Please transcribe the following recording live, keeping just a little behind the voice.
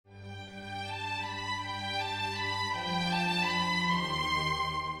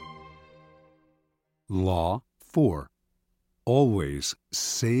Law 4. Always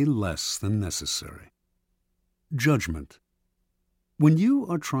say less than necessary. Judgment. When you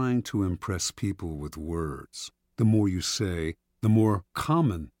are trying to impress people with words, the more you say, the more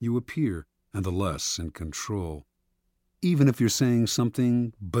common you appear, and the less in control. Even if you're saying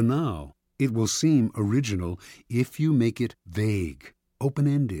something banal, it will seem original if you make it vague,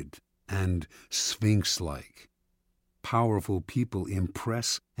 open-ended, and sphinx-like. Powerful people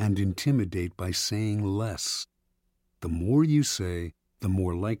impress and intimidate by saying less. The more you say, the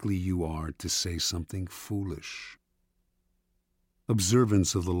more likely you are to say something foolish.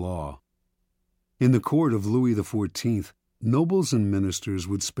 Observance of the law. In the court of Louis XIV, nobles and ministers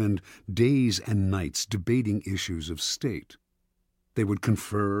would spend days and nights debating issues of state. They would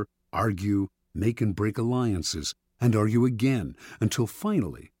confer, argue, make and break alliances, and argue again until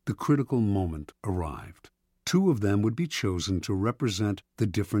finally the critical moment arrived. Two of them would be chosen to represent the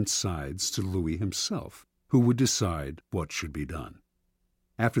different sides to Louis himself, who would decide what should be done.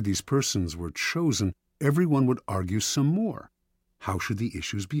 After these persons were chosen, everyone would argue some more. How should the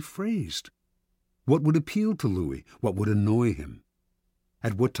issues be phrased? What would appeal to Louis? What would annoy him?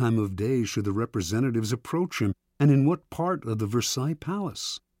 At what time of day should the representatives approach him, and in what part of the Versailles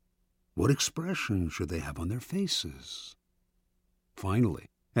Palace? What expression should they have on their faces? Finally,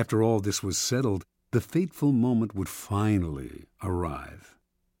 after all this was settled, the fateful moment would finally arrive.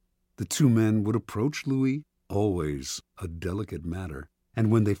 The two men would approach Louis, always a delicate matter, and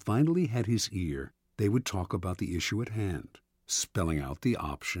when they finally had his ear, they would talk about the issue at hand, spelling out the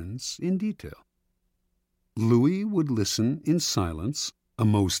options in detail. Louis would listen in silence, a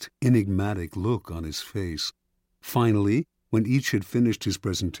most enigmatic look on his face. Finally, when each had finished his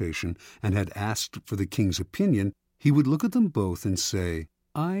presentation and had asked for the king's opinion, he would look at them both and say,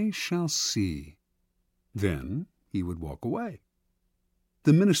 "I shall see." Then he would walk away.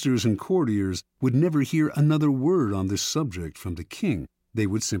 The ministers and courtiers would never hear another word on this subject from the king. They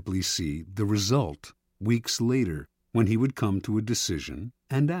would simply see the result weeks later, when he would come to a decision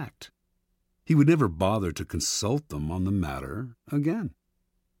and act. He would never bother to consult them on the matter again.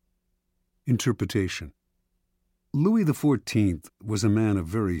 Interpretation. Louis XIV was a man of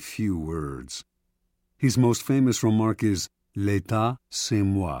very few words. His most famous remark is, "L'État, c'est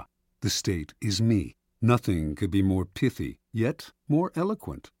moi." The state is me. Nothing could be more pithy, yet more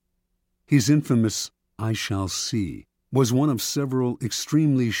eloquent. His infamous, "I shall see," was one of several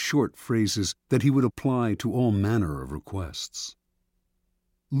extremely short phrases that he would apply to all manner of requests.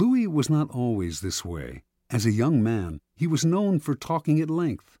 Louis was not always this way. As a young man, he was known for talking at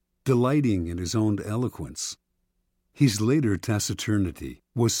length, delighting in his own eloquence. His later taciturnity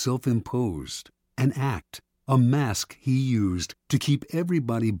was self-imposed, an act, a mask he used to keep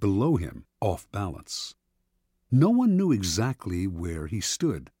everybody below him off balance. No one knew exactly where he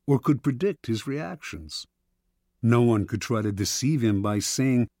stood or could predict his reactions. No one could try to deceive him by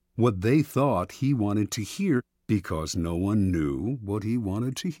saying what they thought he wanted to hear, because no one knew what he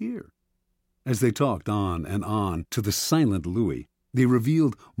wanted to hear. As they talked on and on to the silent Louis, they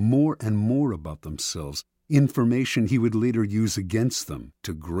revealed more and more about themselves, information he would later use against them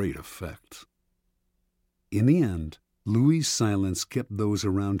to great effect. In the end, Louis's silence kept those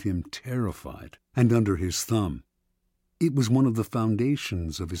around him terrified and under his thumb. It was one of the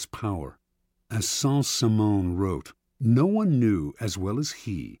foundations of his power. As Saint-Simon wrote, no one knew as well as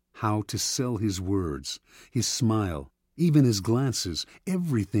he how to sell his words, his smile, even his glances.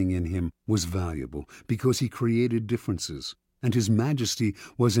 Everything in him was valuable because he created differences, and his majesty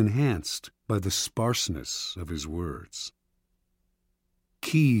was enhanced by the sparseness of his words.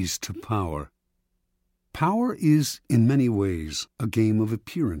 Keys to power. Power is, in many ways, a game of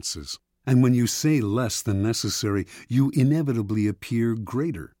appearances, and when you say less than necessary, you inevitably appear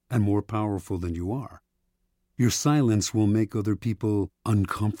greater and more powerful than you are. Your silence will make other people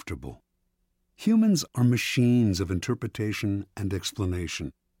uncomfortable. Humans are machines of interpretation and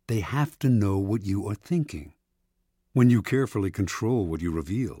explanation. They have to know what you are thinking. When you carefully control what you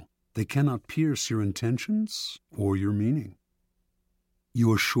reveal, they cannot pierce your intentions or your meaning.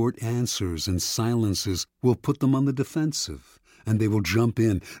 Your short answers and silences will put them on the defensive, and they will jump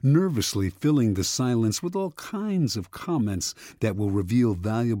in, nervously filling the silence with all kinds of comments that will reveal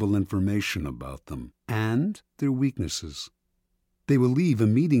valuable information about them and their weaknesses. They will leave a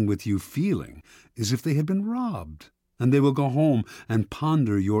meeting with you feeling as if they had been robbed, and they will go home and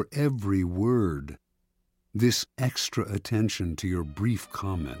ponder your every word. This extra attention to your brief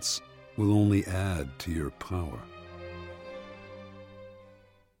comments will only add to your power.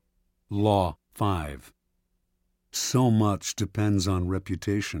 Law 5. So much depends on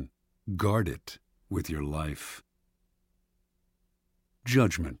reputation. Guard it with your life.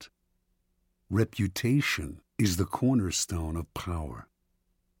 Judgment. Reputation is the cornerstone of power.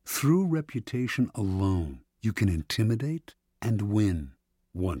 Through reputation alone, you can intimidate and win.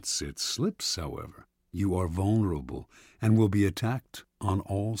 Once it slips, however, you are vulnerable and will be attacked on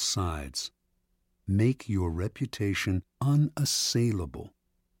all sides. Make your reputation unassailable.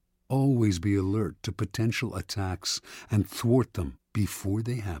 Always be alert to potential attacks and thwart them before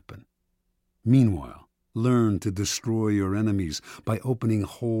they happen. Meanwhile, learn to destroy your enemies by opening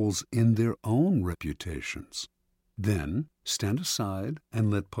holes in their own reputations. Then stand aside and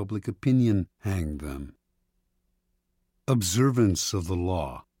let public opinion hang them. Observance of the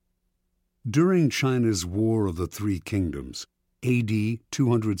law. During China's War of the Three Kingdoms, A.D.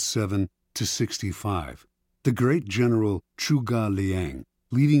 207 to 65, the great general Zhuge Liang,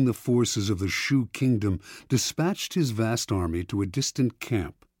 leading the forces of the Shu kingdom, dispatched his vast army to a distant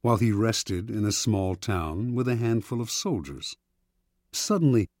camp while he rested in a small town with a handful of soldiers.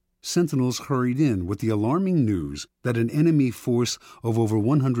 Suddenly, sentinels hurried in with the alarming news that an enemy force of over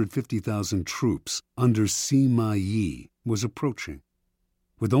 150,000 troops under Sima Yi was approaching.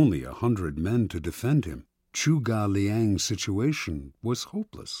 With only 100 men to defend him, Zhuge Liang's situation was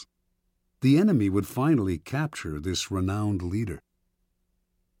hopeless. The enemy would finally capture this renowned leader.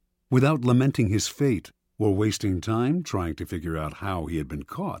 Without lamenting his fate or wasting time trying to figure out how he had been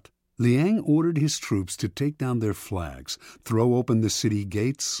caught, Liang ordered his troops to take down their flags, throw open the city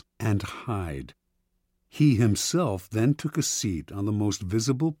gates, and hide. He himself then took a seat on the most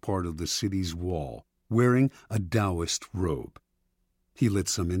visible part of the city's wall, wearing a Taoist robe. He lit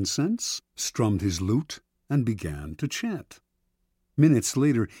some incense, strummed his lute, and began to chant. Minutes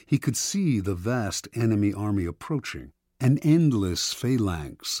later, he could see the vast enemy army approaching, an endless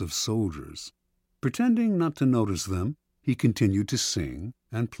phalanx of soldiers. Pretending not to notice them, he continued to sing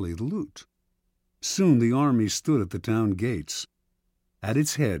and play the lute. Soon the army stood at the town gates. At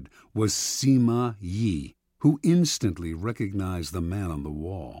its head was Sima Yi, who instantly recognized the man on the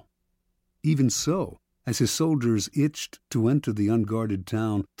wall. Even so, as his soldiers itched to enter the unguarded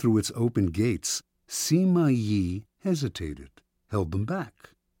town through its open gates, Sima Yi hesitated, held them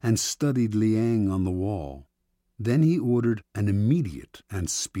back, and studied Liang on the wall. Then he ordered an immediate and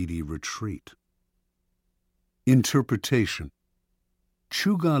speedy retreat. Interpretation.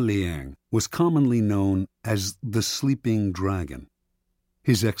 Zhuge Liang was commonly known as the Sleeping Dragon.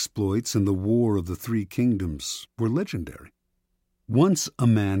 His exploits in the War of the Three Kingdoms were legendary. Once a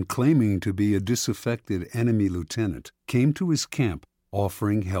man claiming to be a disaffected enemy lieutenant came to his camp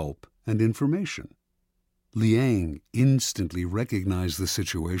offering help and information. Liang instantly recognized the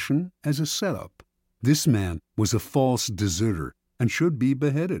situation as a setup. This man was a false deserter and should be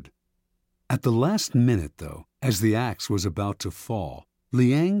beheaded. At the last minute, though, as the axe was about to fall,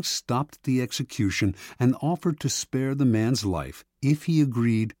 Liang stopped the execution and offered to spare the man's life if he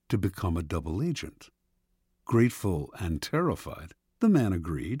agreed to become a double agent. Grateful and terrified, the man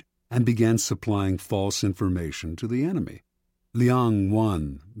agreed and began supplying false information to the enemy. Liang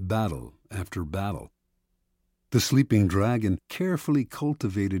won battle after battle. The Sleeping Dragon carefully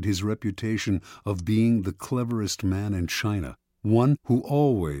cultivated his reputation of being the cleverest man in China, one who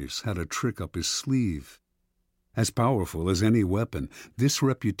always had a trick up his sleeve. As powerful as any weapon, this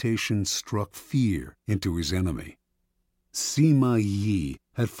reputation struck fear into his enemy. Sima Yi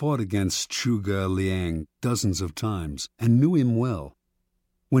had fought against Zhuge Liang dozens of times and knew him well.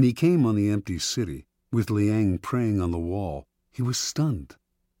 When he came on the empty city, with Liang praying on the wall, he was stunned.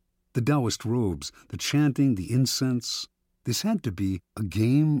 The Taoist robes, the chanting, the incense, this had to be a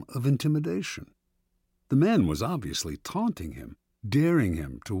game of intimidation. The man was obviously taunting him, daring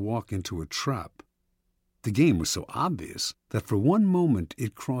him to walk into a trap. The game was so obvious that for one moment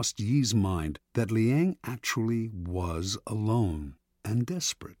it crossed Yi's mind that Liang actually was alone and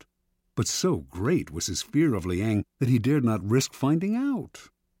desperate. But so great was his fear of Liang that he dared not risk finding out.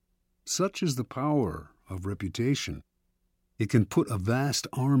 Such is the power of reputation. It can put a vast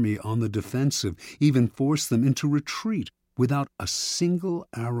army on the defensive, even force them into retreat without a single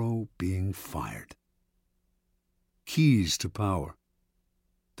arrow being fired. Keys to power.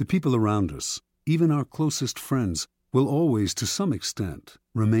 The people around us, even our closest friends, will always, to some extent,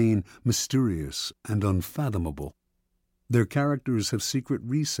 remain mysterious and unfathomable. Their characters have secret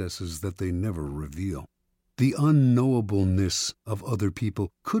recesses that they never reveal. The unknowableness of other people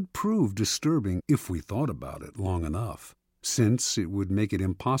could prove disturbing if we thought about it long enough, since it would make it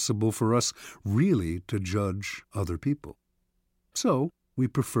impossible for us really to judge other people. So, we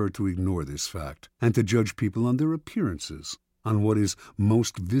prefer to ignore this fact and to judge people on their appearances, on what is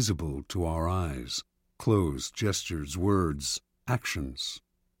most visible to our eyes: clothes, gestures, words, actions.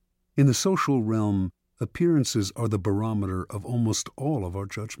 In the social realm, appearances are the barometer of almost all of our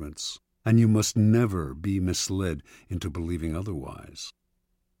judgments. and you must never be misled into believing otherwise.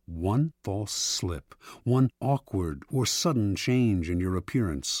 One false slip, one awkward or sudden change in your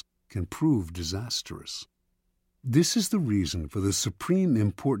appearance can prove disastrous. This is the reason for the supreme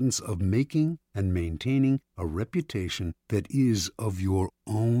importance of making and maintaining a reputation that is of your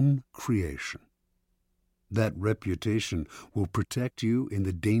own creation. That reputation will protect you in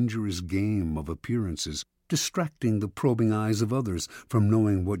the dangerous game of appearances, distracting the probing eyes of others from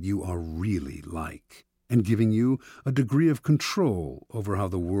knowing what you are really like, and giving you a degree of control over how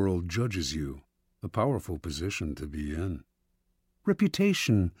the world judges you, a powerful position to be in.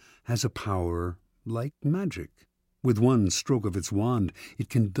 Reputation has a power like magic. With one stroke of its wand, it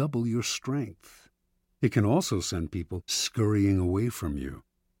can double your strength. It can also send people scurrying away from you.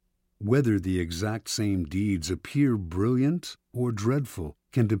 Whether the exact same deeds appear brilliant or dreadful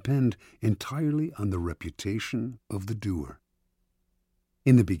can depend entirely on the reputation of the doer.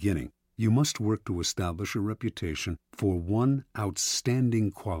 In the beginning, you must work to establish a reputation for one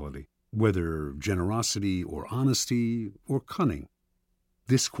outstanding quality, whether generosity or honesty or cunning.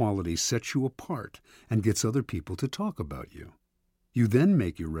 This quality sets you apart and gets other people to talk about you. You then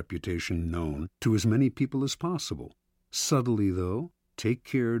make your reputation known to as many people as possible. Subtly, though, take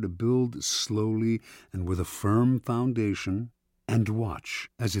care to build slowly and with a firm foundation, and watch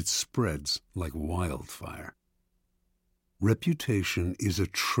as it spreads like wildfire. Reputation is a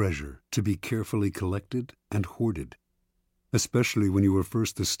treasure to be carefully collected and hoarded. Especially when you are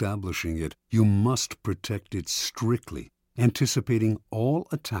first establishing it, you must protect it strictly, anticipating all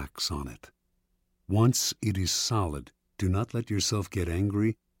attacks on it. Once it is solid, do not let yourself get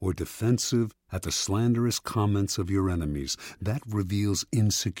angry or defensive at the slanderous comments of your enemies. That reveals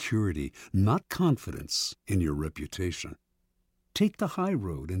insecurity, not confidence in your reputation. Take the high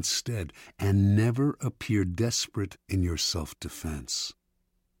road instead, and never appear desperate in your self-defense.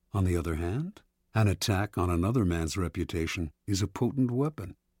 On the other hand, an attack on another man's reputation is a potent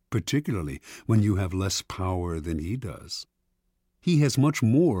weapon, particularly when you have less power than he does. He has much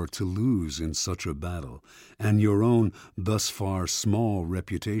more to lose in such a battle, and your own thus far small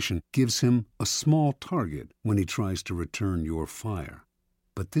reputation gives him a small target when he tries to return your fire.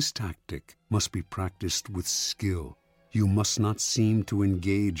 But this tactic must be practiced with skill. You must not seem to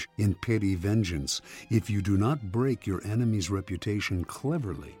engage in petty vengeance. If you do not break your enemy's reputation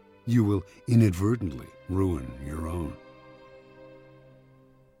cleverly, you will inadvertently ruin your own.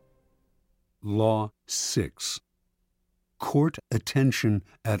 Law 6. Court attention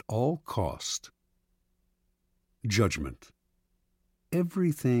at all cost. Judgment.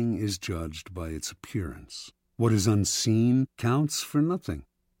 Everything is judged by its appearance. What is unseen counts for nothing.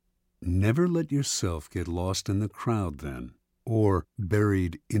 Never let yourself get lost in the crowd then, or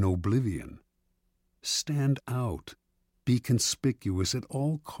buried in oblivion. Stand out. Be conspicuous at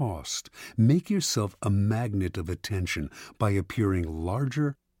all cost. Make yourself a magnet of attention by appearing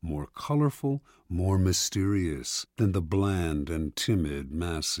larger, more colorful, more mysterious than the bland and timid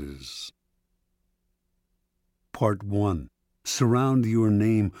masses. Part 1. Surround your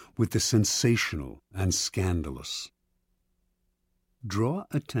name with the sensational and scandalous. Draw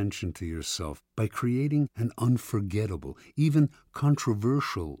attention to yourself by creating an unforgettable, even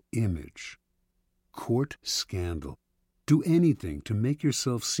controversial image. Court scandal. Do anything to make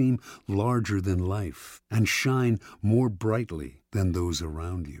yourself seem larger than life and shine more brightly than those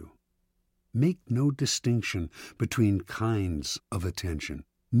around you. Make no distinction between kinds of attention.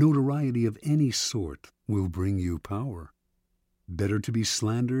 Notoriety of any sort will bring you power. Better to be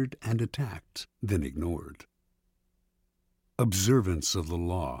slandered and attacked than ignored. Observance of the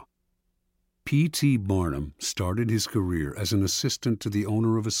law. P.T. Barnum started his career as an assistant to the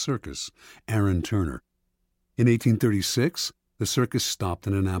owner of a circus, Aaron Turner. In 1836, the circus stopped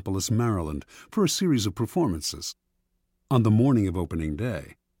in Annapolis, Maryland, for a series of performances. On the morning of opening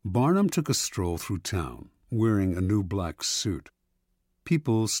day, Barnum took a stroll through town, wearing a new black suit.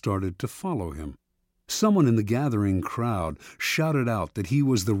 People started to follow him. Someone in the gathering crowd shouted out that he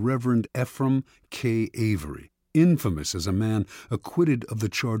was the Reverend Ephraim K. Avery, infamous as a man acquitted of the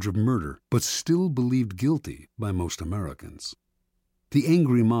charge of murder, but still believed guilty by most Americans. The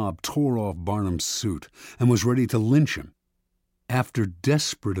angry mob tore off Barnum's suit and was ready to lynch him. After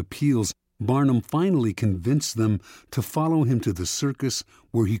desperate appeals, Barnum finally convinced them to follow him to the circus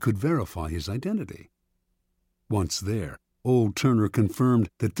where he could verify his identity. Once there, old Turner confirmed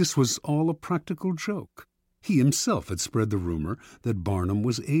that this was all a practical joke. He himself had spread the rumor that Barnum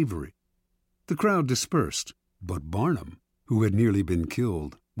was Avery. The crowd dispersed, but Barnum, who had nearly been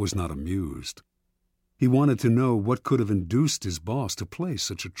killed, was not amused. He wanted to know what could have induced his boss to play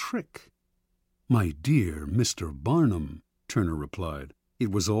such a trick. "My dear Mr. Barnum," Turner replied,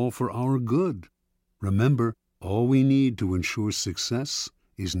 It was all for our good. Remember, all we need to ensure success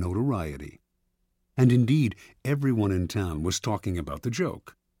is notoriety. And indeed, everyone in town was talking about the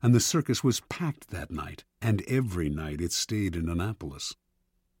joke, and the circus was packed that night, and every night it stayed in Annapolis.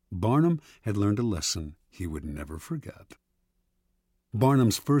 Barnum had learned a lesson he would never forget.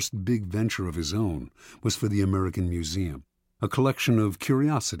 Barnum's first big venture of his own was for the American Museum, a collection of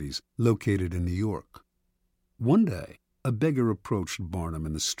curiosities located in New York. One day, a beggar approached Barnum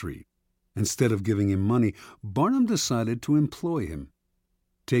in the street. Instead of giving him money, Barnum decided to employ him.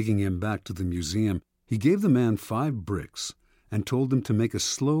 Taking him back to the museum, he gave the man 5 bricks and told him to make a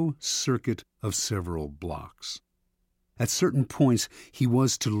slow circuit of several blocks. At certain points, he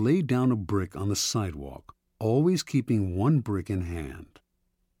was to lay down a brick on the sidewalk, always keeping 1 brick in hand.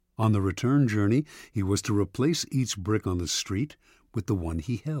 On the return journey, he was to replace each brick on the street with the one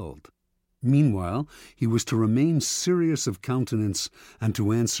he held. Meanwhile, he was to remain serious of countenance and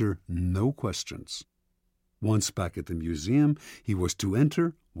to answer no questions. Once back at the museum, he was to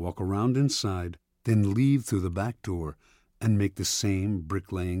enter, walk around inside, then leave through the back door and make the same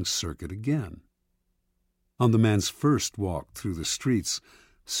bricklaying circuit again. On the man's first walk through the streets,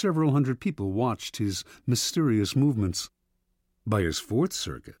 several hundred people watched his mysterious movements. By his 4th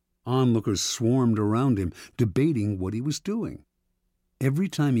circuit, onlookers swarmed around him, debating what he was doing. Every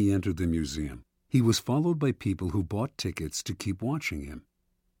time he entered the museum, he was followed by people who bought tickets to keep watching him.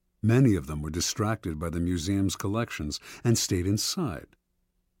 Many of them were distracted by the museum's collections and stayed inside.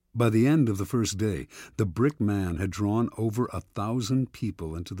 By the end of the first day, the brick man had drawn over 1,000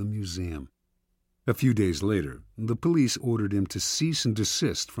 people into the museum. A few days later, the police ordered him to cease and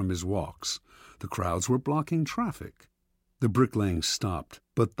desist from his walks. The crowds were blocking traffic. The bricklaying stopped,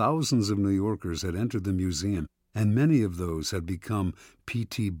 but thousands of New Yorkers had entered the museum, and many of those had become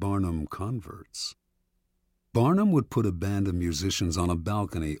P.T. Barnum converts. Barnum would put a band of musicians on a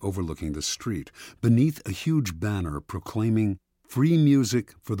balcony overlooking the street, beneath a huge banner proclaiming "Free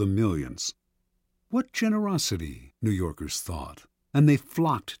music for the millions." What generosity, New Yorkers thought, and they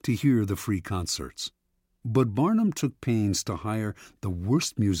flocked to hear the free concerts. But Barnum took pains to hire the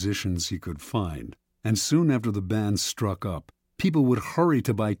worst musicians he could find, and soon after the band struck up, people would hurry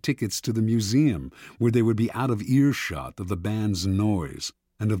to buy tickets to the museum, where they would be out of earshot of the band's noise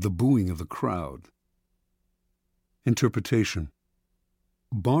and of the booing of the crowd. Interpretation.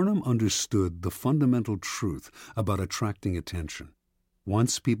 Barnum understood the fundamental truth about attracting attention.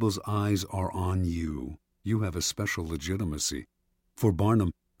 Once people's eyes are on you, you have a special legitimacy. For Barnum,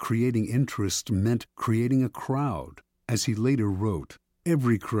 creating interest meant creating a crowd. As he later wrote,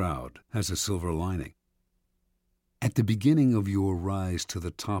 every crowd has a silver lining. At the beginning of your rise to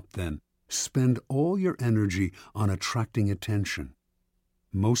the top, then, spend all your energy on attracting attention.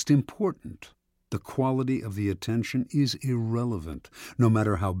 Most important, the quality of the attention is irrelevant, no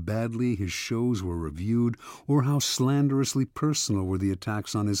matter how badly his shows were reviewed or how slanderously personal were the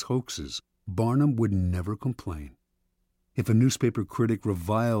attacks on his hoaxes. Barnum would never complain. If a newspaper critic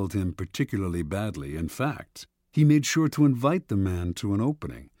reviled him particularly badly, in fact, he made sure to invite the man to an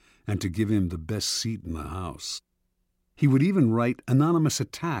opening and to give him the best seat in the house. He would even write anonymous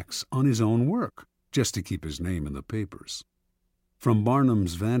attacks on his own work, just to keep his name in the papers. From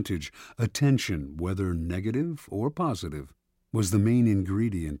Barnum's vantage, attention, whether negative or positive, was the main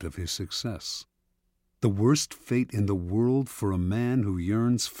ingredient of his success. The worst fate in the world for a man who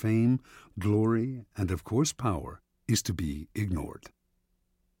yearns fame, glory, and of course power is to be ignored.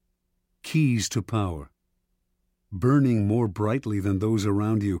 Keys to power. Burning more brightly than those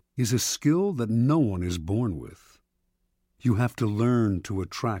around you is a skill that no one is born with. You have to learn to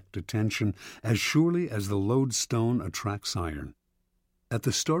attract attention as surely as the lodestone attracts iron. At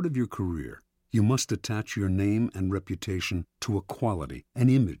the start of your career, you must attach your name and reputation to a quality, an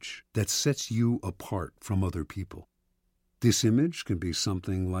image that sets you apart from other people. This image can be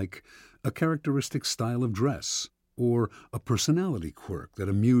something like a characteristic style of dress or a personality quirk that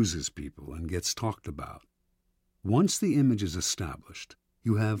amuses people and gets talked about. Once the image is established,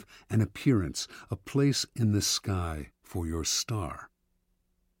 you have an appearance, a place in the sky for your star.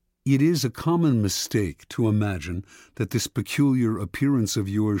 It is a common mistake to imagine that this peculiar appearance of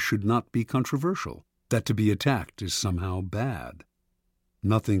yours should not be controversial, that to be attacked is somehow bad.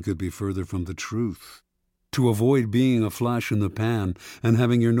 Nothing could be further from the truth. To avoid being a flash in the pan and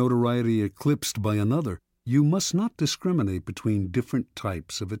having your notoriety eclipsed by another, you must not discriminate between different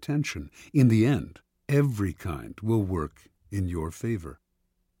types of attention. In the end, every kind will work in your favor.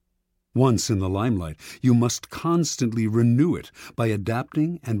 Once in the limelight, you must constantly renew it by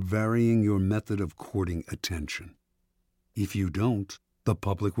adapting and varying your method of courting attention. If you don't, the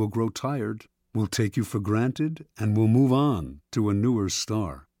public will grow tired will take you for granted and will move on to a newer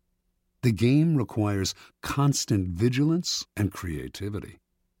star. The game requires constant vigilance and creativity.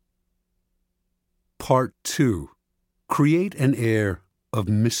 Part 2. Create an air of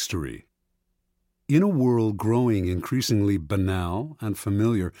mystery. In a world growing increasingly banal and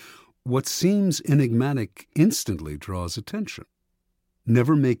familiar, what seems enigmatic instantly draws attention.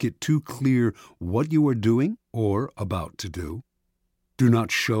 Never make it too clear what you are doing or about to do. Do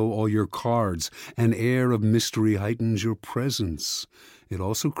not show all your cards. An air of mystery heightens your presence. It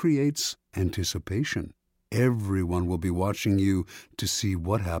also creates anticipation. Everyone will be watching you to see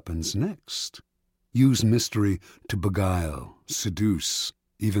what happens next. Use mystery to beguile, seduce,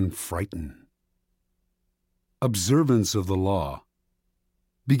 even frighten. Observance of the law.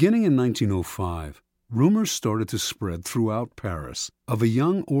 Beginning in 1905, rumors started to spread throughout Paris of a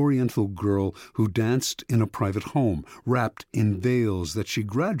young Oriental girl who danced in a private home, wrapped in veils that she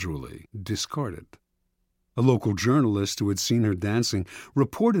gradually discarded. A local journalist who had seen her dancing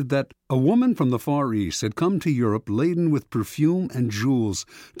reported that a woman from the Far East had come to Europe laden with perfume and jewels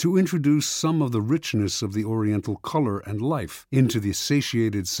to introduce some of the richness of the Oriental color and life into the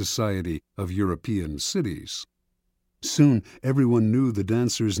satiated society of European cities. Soon everyone knew the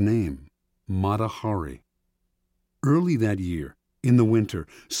dancer's name, Mata Hari. Early that year, in the winter,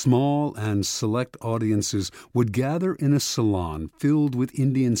 small and select audiences would gather in a salon filled with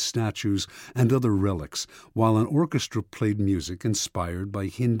Indian statues and other relics, while an orchestra played music inspired by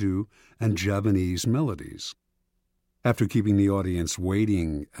Hindu and Javanese melodies. After keeping the audience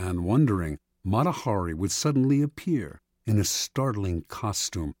waiting and wondering, Mata Hari would suddenly appear in a startling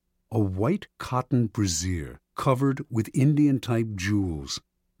costume, a white cotton brassiere covered with Indian-type jewels,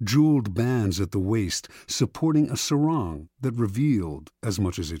 jeweled bands at the waist supporting a sarong that revealed as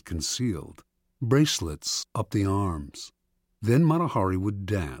much as it concealed, bracelets up the arms. Then Mata Hari would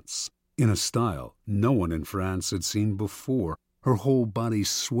dance, in a style no one in France had seen before, her whole body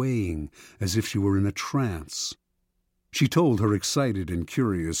swaying as if she were in a trance. She told her excited and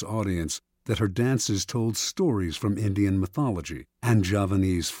curious audience that her dances told stories from Indian mythology and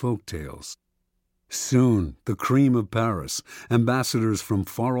Javanese folk tales. Soon, the cream of Paris, ambassadors from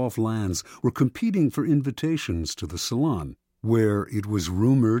far-off lands, were competing for invitations to the salon, where it was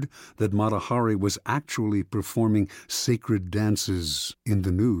rumored that Mata Hari was actually performing sacred dances in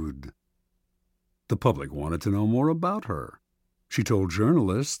the nude. The public wanted to know more about her. She told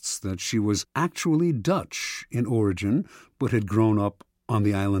journalists that she was actually Dutch in origin, but had grown up on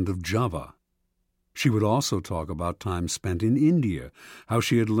the island of Java. She would also talk about time spent in India, how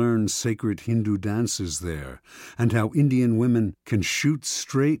she had learned sacred Hindu dances there, and how Indian women can shoot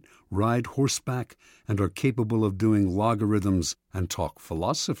straight, ride horseback, and are capable of doing logarithms and talk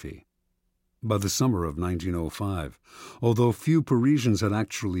philosophy. By the summer of 1905, although few Parisians had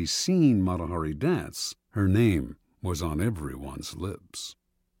actually seen Mata Hari dance, her name was on everyone's lips.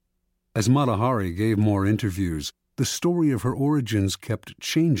 As Mata Hari gave more interviews, the story of her origins kept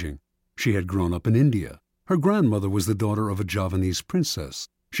changing. She had grown up in India. Her grandmother was the daughter of a Javanese princess.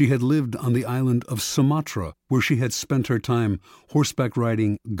 She had lived on the island of Sumatra, where she had spent her time horseback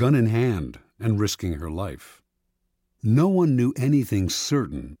riding, gun in hand, and risking her life. No one knew anything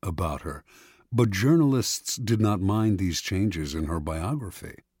certain about her, but journalists did not mind these changes in her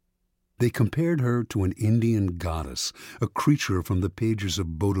biography. They compared her to an Indian goddess, a creature from the pages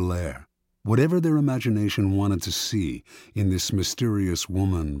of Baudelaire. Whatever their imagination wanted to see in this mysterious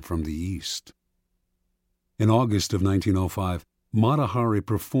woman from the East. In August of 1905, Mata Hari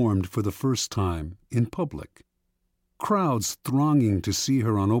performed for the first time in public. Crowds thronging to see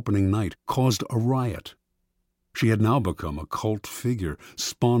her on opening night caused a riot. She had now become a cult figure,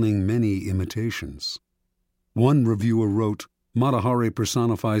 spawning many imitations. One reviewer wrote, "Mata Hari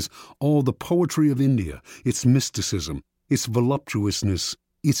personifies all the poetry of India, its mysticism, its voluptuousness,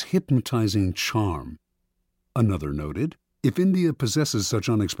 its hypnotizing charm." Another noted, "If India possesses such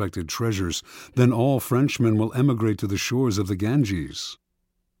unexpected treasures, then all Frenchmen will emigrate to the shores of the Ganges."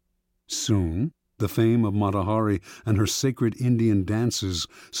 Soon, the fame of Mata Hari and her sacred Indian dances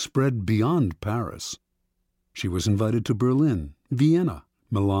spread beyond Paris. She was invited to Berlin, Vienna,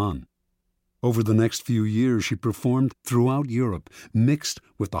 Milan. Over the next few years, she performed throughout Europe, mixed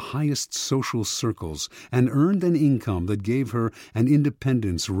with the highest social circles, and earned an income that gave her an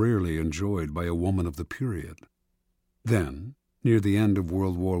independence rarely enjoyed by a woman of the period. Then, near the end of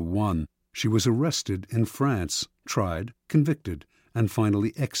World War I, she was arrested in France, tried, convicted, and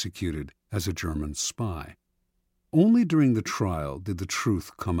finally executed as a German spy. Only during the trial did the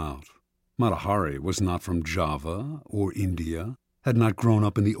truth come out. Mata Hari was not from Java or India, had not grown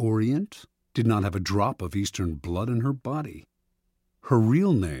up in the Orient, did not have a drop of Eastern blood in her body. Her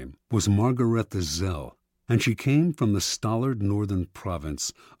real name was Margaretha Zell, and she came from the stolid northern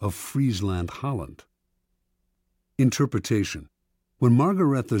province of Friesland, Holland. Interpretation. When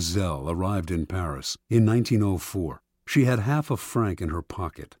Margaretha Zell arrived in Paris in 1904, she had half a franc in her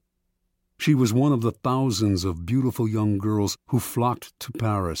pocket. She was one of the thousands of beautiful young girls who flocked to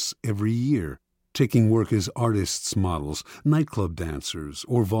Paris every year, taking work as artists' models, nightclub dancers,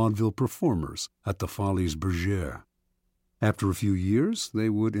 or vaudeville performers at the Folies Bergère. After a few years, they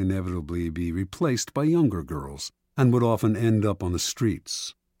would inevitably be replaced by younger girls, and would often end up on the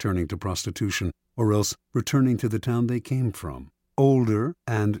streets, turning to prostitution, or else returning to the town they came from, older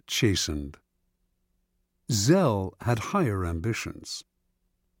and chastened. Zell had higher ambitions.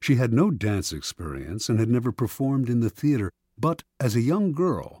 She had no dance experience and had never performed in the theater, but as a young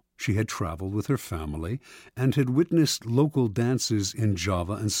girl she had traveled with her family and had witnessed local dances in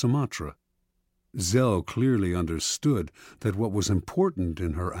Java and Sumatra. Zell clearly understood that what was important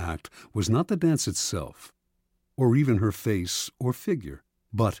in her act was not the dance itself, or even her face or figure,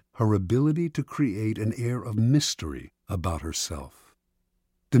 but her ability to create an air of mystery about herself.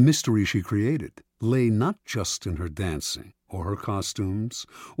 The mystery she created lay not just in her dancing, or her costumes,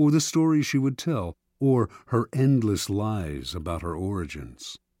 or the stories she would tell, or her endless lies about her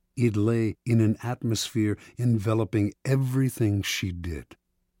origins. It lay in an atmosphere enveloping everything she did.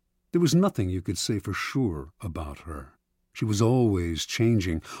 There was nothing you could say for sure about her. She was always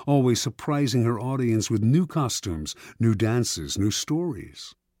changing, always surprising her audience with new costumes, new dances, new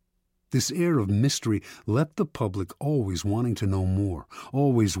stories. This air of mystery left the public always wanting to know more,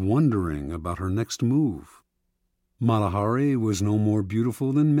 always wondering about her next move. Mata Hari was no more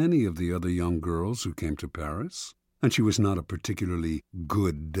beautiful than many of the other young girls who came to Paris, and she was not a particularly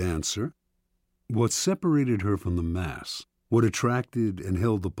good dancer. What separated her from the mass, what attracted and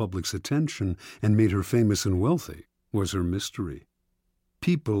held the public's attention and made her famous and wealthy, was her mystery.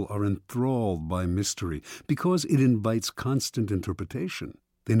 People are enthralled by mystery because it invites constant interpretation.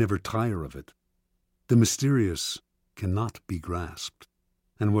 They never tire of it. The mysterious cannot be grasped,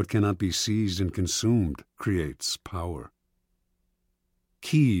 and what cannot be seized and consumed creates power.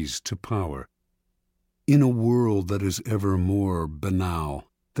 Keys to power. In a world that is ever more banal,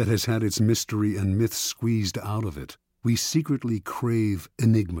 that has had its mystery and myth squeezed out of it, we secretly crave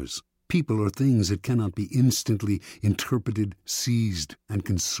enigmas, people or things that cannot be instantly interpreted, seized, and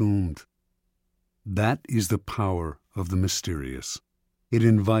consumed. That is the power of the mysterious. It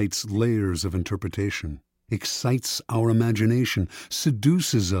invites layers of interpretation, excites our imagination,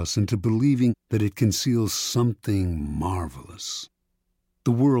 seduces us into believing that it conceals something marvelous.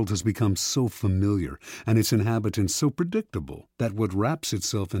 The world has become so familiar and its inhabitants so predictable that what wraps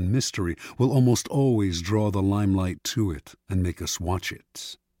itself in mystery will almost always draw the limelight to it and make us watch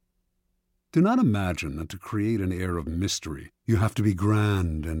it. Do not imagine that to create an air of mystery, you have to be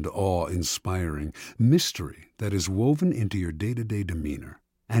grand and awe-inspiring. Mystery that is woven into your day-to-day demeanor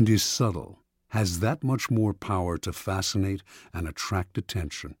and is subtle has that much more power to fascinate and attract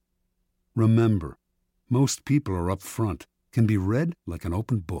attention. Remember, most people are up front, can be read like an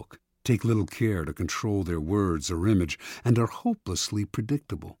open book, take little care to control their words or image, and are hopelessly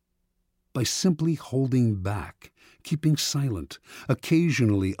predictable. By simply holding back, keeping silent,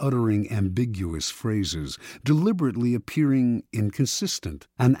 occasionally uttering ambiguous phrases, deliberately appearing inconsistent,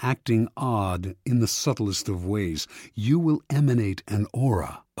 and acting odd in the subtlest of ways, you will emanate an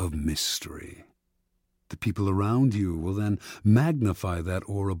aura of mystery. The people around you will then magnify that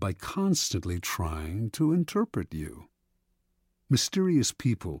aura by constantly trying to interpret you. Mysterious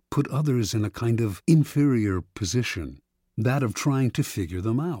people put others in a kind of inferior position, that of trying to figure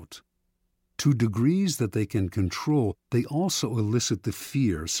them out. To degrees that they can control, they also elicit the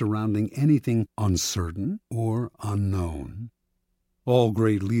fear surrounding anything uncertain or unknown. All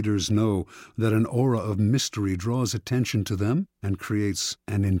great leaders know that an aura of mystery draws attention to them and creates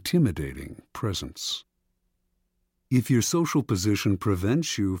an intimidating presence. If your social position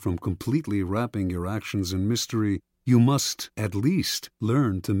prevents you from completely wrapping your actions in mystery, you must at least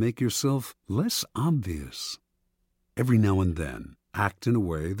learn to make yourself less obvious. Every now and then, act in a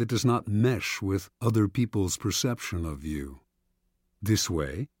way that does not mesh with other people's perception of you. This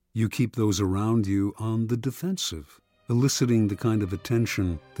way, you keep those around you on the defensive, eliciting the kind of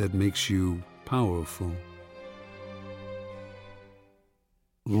attention that makes you powerful.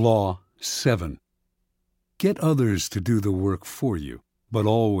 Law 7. Get others to do the work for you, but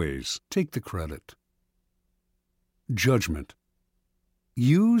always take the credit. Judgment.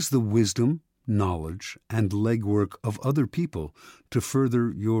 Use the wisdom, knowledge, and legwork of other people to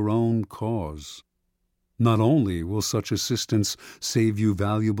further your own cause. Not only will such assistance save you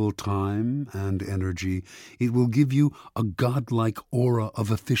valuable time and energy, it will give you a godlike aura of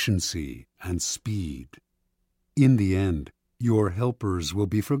efficiency and speed. In the end, your helpers will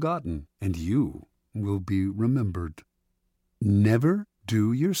be forgotten and you will be remembered. Never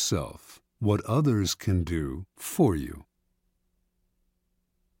do yourself what others can do for you.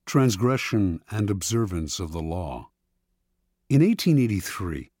 Transgression and observance of the law. In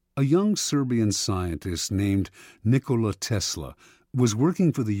 1883, a young Serbian scientist named Nikola Tesla was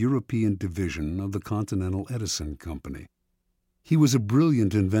working for the European division of the Continental Edison Company. He was a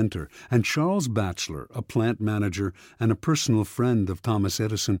brilliant inventor, and Charles Batchelor, a plant manager and a personal friend of Thomas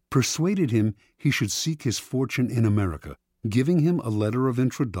Edison, persuaded him he should seek his fortune in America, giving him a letter of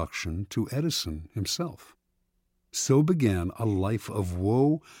introduction to Edison himself. So began a life of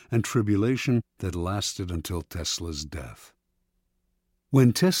woe and tribulation that lasted until Tesla's death.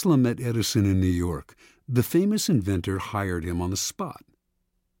 When Tesla met Edison in New York, the famous inventor hired him on the spot.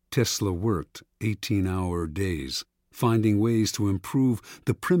 Tesla worked 18-hour days, finding ways to improve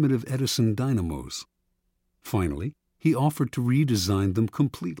the primitive Edison dynamos. Finally, he offered to redesign them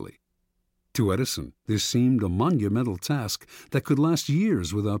completely. To Edison, this seemed a monumental task that could last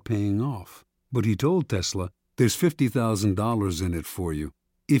years without paying off. But he told Tesla, "There's $50,000 in it for you,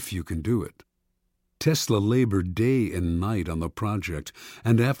 if you can do it." Tesla labored day and night on the project,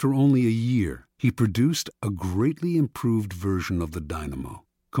 and after only a year, he produced a greatly improved version of the dynamo,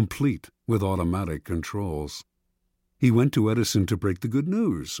 complete with automatic controls. He went to Edison to break the good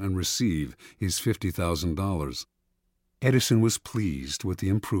news and receive his $50,000. Edison was pleased with the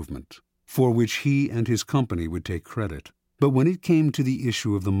improvement, for which he and his company would take credit. But when it came to the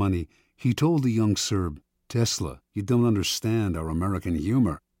issue of the money, he told the young Serb, "Tesla, you don't understand our American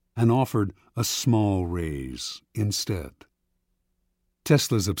humor," and offered a small raise instead.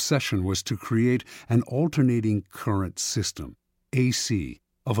 Tesla's obsession was to create an alternating current system, AC,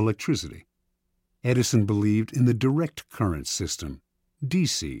 of electricity. Edison believed in the direct current system,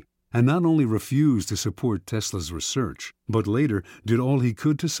 DC, and not only refused to support Tesla's research, but later did all he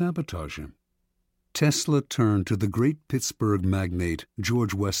could to sabotage him. Tesla turned to the great Pittsburgh magnate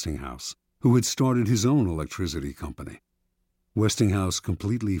George Westinghouse, who had started his own electricity company. Westinghouse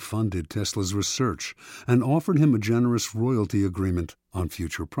completely funded Tesla's research and offered him a generous royalty agreement on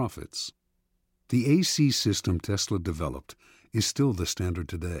future profits. The AC system Tesla developed is still the standard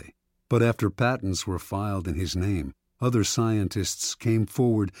today, but after patents were filed in his name, other scientists came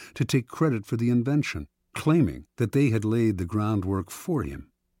forward to take credit for the invention, claiming that they had laid the groundwork for him.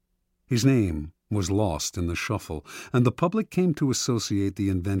 His name was lost in the shuffle, and the public came to associate the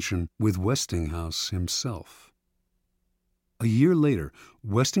invention with Westinghouse himself. A year later,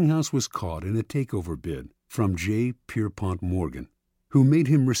 Westinghouse was caught in a takeover bid from J. Pierpont Morgan, who made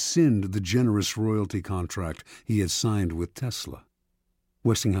him rescind the generous royalty contract he had signed with Tesla.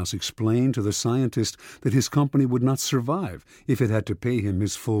 Westinghouse explained to the scientist that his company would not survive if it had to pay him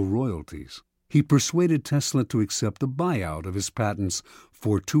his full royalties. He persuaded Tesla to accept a buyout of his patents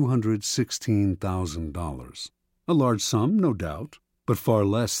for $216,000. A large sum, no doubt, but far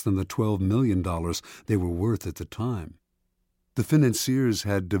less than the $12 million they were worth at the time. The financiers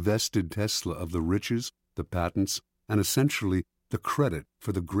had divested Tesla of the riches, the patents, and essentially the credit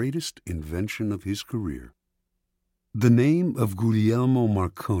for the greatest invention of his career. The name of Guglielmo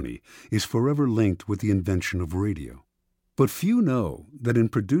Marconi is forever linked with the invention of radio. But few know that in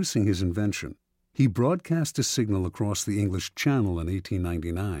producing his invention, he broadcast a signal across the English Channel in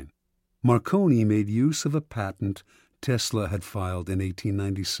 1899. Marconi made use of a patent Tesla had filed in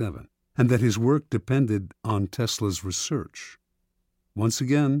 1897, and that his work depended on Tesla's research. Once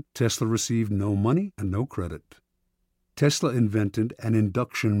again, Tesla received no money and no credit. Tesla invented an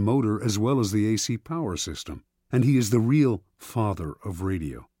induction motor as well as the AC power system, and he is the real father of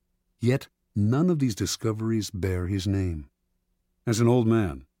radio. Yet none of these discoveries bear his name. As an old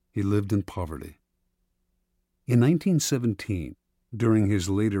man, he lived in poverty. In 1917, during his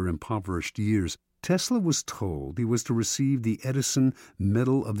later impoverished years, Tesla was told he was to receive the Edison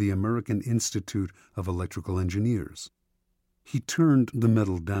Medal of the American Institute of Electrical Engineers. He turned the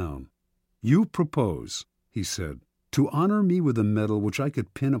medal down. "You propose," he said, "to honor me with a medal which I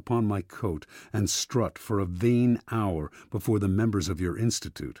could pin upon my coat and strut for a vain hour before the members of your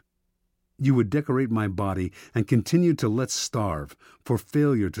institute. You would decorate my body and continue to let starve for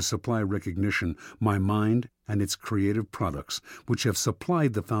failure to supply recognition my mind and its creative products, which have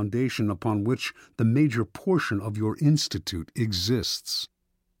supplied the foundation upon which the major portion of your institute exists."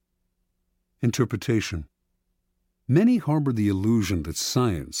 Interpretation. Many harbor the illusion that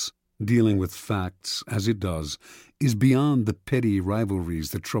science, dealing with facts as it does, is beyond the petty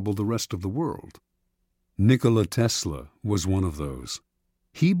rivalries that trouble the rest of the world. Nikola Tesla was one of those.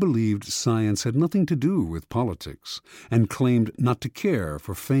 He believed science had nothing to do with politics and claimed not to care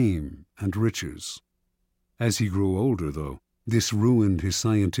for fame and riches. As he grew older, though, this ruined his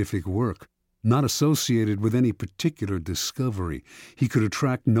scientific work. Not associated with any particular discovery, he could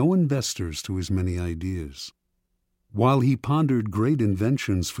attract no investors to his many ideas. While he pondered great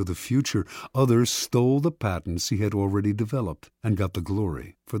inventions for the future, others stole the patents he had already developed and got the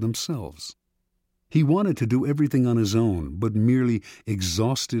glory for themselves. He wanted to do everything on his own, but merely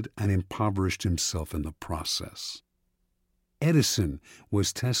exhausted and impoverished himself in the process. Edison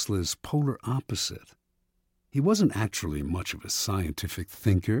was Tesla's polar opposite. He wasn't actually much of a scientific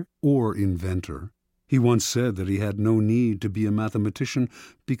thinker or inventor. He once said that he had no need to be a mathematician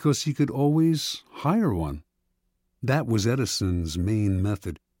because he could always hire one. That was Edison's main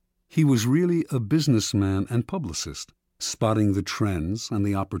method. He was really a businessman and publicist, spotting the trends and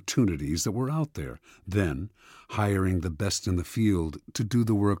the opportunities that were out there, then hiring the best in the field to do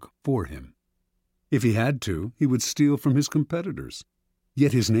the work for him. If he had to, he would steal from his competitors.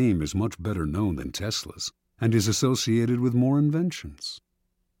 Yet his name is much better known than Tesla's, and is associated with more inventions.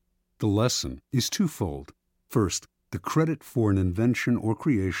 The lesson is twofold. First, the credit for an invention or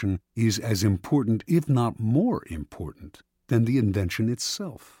creation is as important, if not more important, than the invention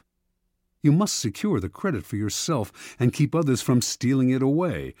itself. You must secure the credit for yourself and keep others from stealing it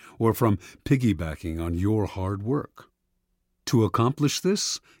away or from piggybacking on your hard work. To accomplish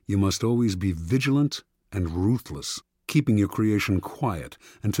this, you must always be vigilant and ruthless, keeping your creation quiet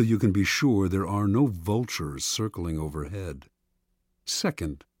until you can be sure there are no vultures circling overhead.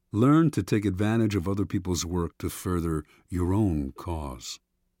 Second, learn to take advantage of other people's work to further your own cause.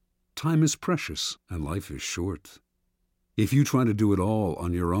 Time is precious and life is short. If you try to do it all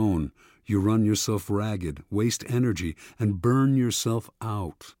on your own, you run yourself ragged, waste energy, and burn yourself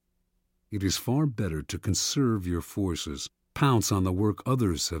out. It is far better to conserve your forces, pounce on the work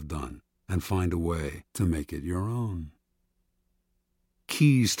others have done, and find a way to make it your own.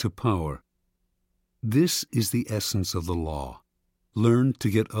 Keys to power. This is the essence of the law. Learn to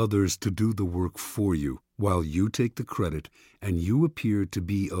get others to do the work for you, while you take the credit and you appear to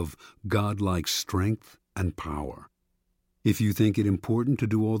be of godlike strength and power. If you think it important to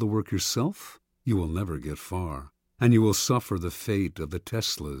do all the work yourself, you will never get far, and you will suffer the fate of the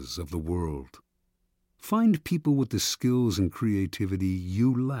Teslas of the world. Find people with the skills and creativity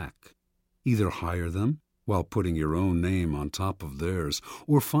you lack. Either hire them while putting your own name on top of theirs,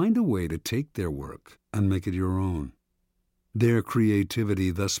 or find a way to take their work and make it your own. Their creativity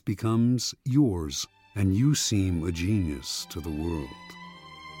thus becomes yours, and you seem a genius to the world.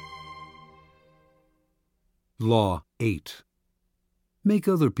 Law 8. Make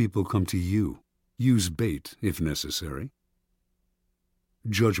other people come to you. Use bait if necessary.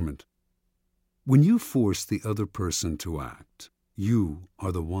 Judgment. When you force the other person to act, you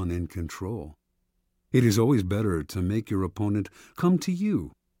are the one in control. It is always better to make your opponent come to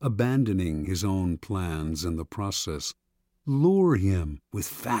you, abandoning his own plans in the process. Lure him with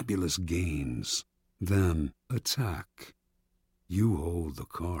fabulous gains, then attack. You hold the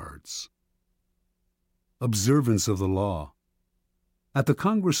cards. Observance of the law. At the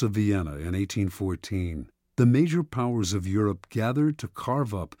Congress of Vienna in 1814, the major powers of Europe gathered to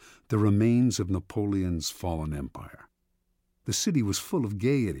carve up the remains of Napoleon's fallen empire. The city was full of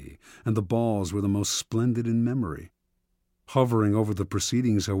gaiety, and the balls were the most splendid in memory. Hovering over the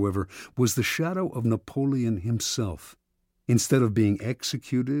proceedings, however, was the shadow of Napoleon himself. Instead of being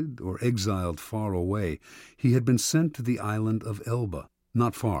executed or exiled far away, he had been sent to the island of Elba,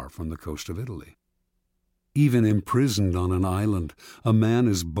 not far from the coast of Italy. Even imprisoned on an island, a man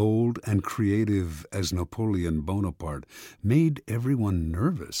as bold and creative as Napoleon Bonaparte made everyone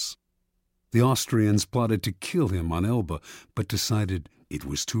nervous. The Austrians plotted to kill him on Elba, but decided it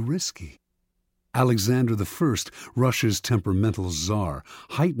was too risky. Alexander I, Russia's temperamental czar,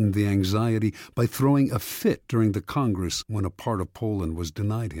 heightened the anxiety by throwing a fit during the Congress when a part of Poland was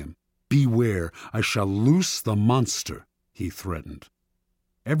denied him. "Beware, I shall loose the monster," he threatened.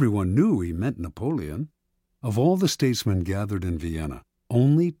 Everyone knew he meant Napoleon. Of all the statesmen gathered in Vienna,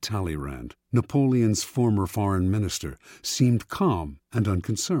 only Talleyrand, Napoleon's former foreign minister, seemed calm and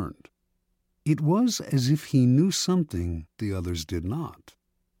unconcerned. It was as if he knew something the others did not.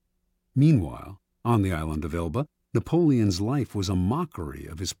 Meanwhile, on the island of Elba, Napoleon's life was a mockery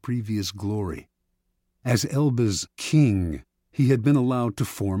of his previous glory. As Elba's king, he had been allowed to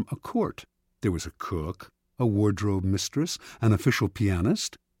form a court. There was a cook, a wardrobe mistress, an official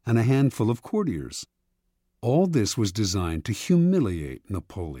pianist, and a handful of courtiers. All this was designed to humiliate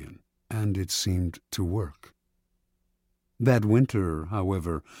Napoleon, and it seemed to work. That winter,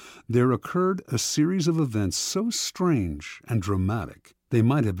 however, there occurred a series of events so strange and dramatic they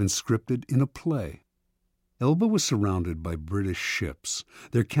might have been scripted in a play. Elba was surrounded by British ships,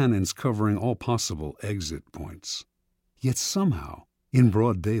 their cannons covering all possible exit points. Yet somehow, in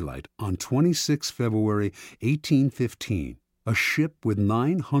broad daylight, on 26 February 1815, a ship with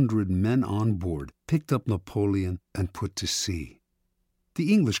 900 men on board picked up Napoleon and put to sea.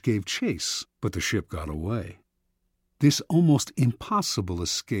 The English gave chase, but the ship got away. This almost impossible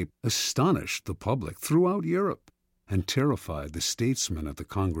escape astonished the public throughout Europe and terrified the statesmen at the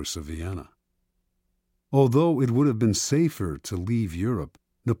Congress of Vienna. Although it would have been safer to leave Europe,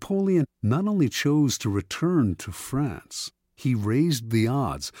 Napoleon not only chose to return to France, he raised the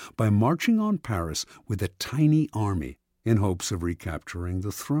odds by marching on Paris with a tiny army in hopes of recapturing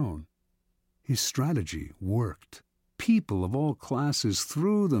the throne. His strategy worked. People of all classes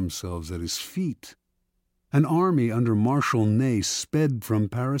threw themselves at his feet. An army under Marshal Ney sped from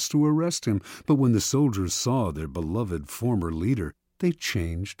Paris to arrest him, but when the soldiers saw their beloved former leader, they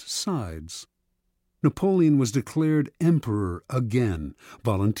changed sides. Napoleon was declared emperor again.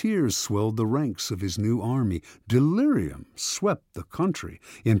 Volunteers swelled the ranks of his new army. Delirium swept the country.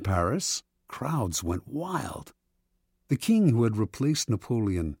 In Paris, crowds went wild. The king who had replaced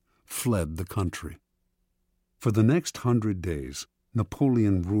Napoleon fled the country. For the next 100 days,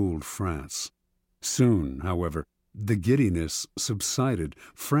 Napoleon ruled France. Soon, however, the giddiness subsided.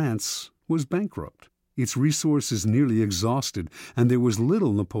 France was bankrupt, its resources nearly exhausted, and there was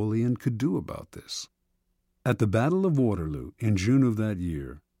little Napoleon could do about this. At the Battle of Waterloo in June of that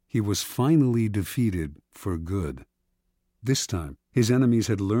year, he was finally defeated for good. This time, his enemies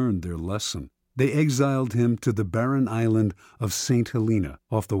had learned their lesson. They exiled him to the barren island of St. Helena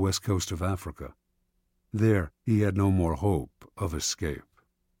off the west coast of Africa. There, he had no more hope of escape.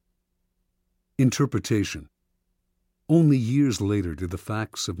 Interpretation. Only years later did the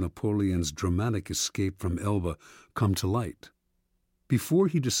facts of Napoleon's dramatic escape from Elba come to light. Before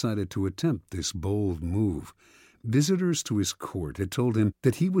he decided to attempt this bold move, visitors to his court had told him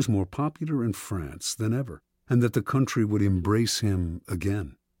that he was more popular in France than ever, and that the country would embrace him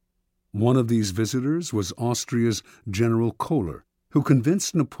again. One of these visitors was Austria's General Kohler, who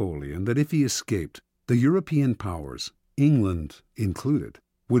convinced Napoleon that if he escaped, the European powers, England included,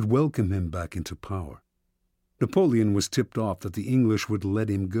 would welcome him back into power. Napoleon was tipped off that the English would let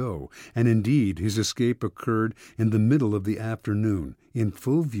him go, and indeed his escape occurred in the middle of the afternoon, in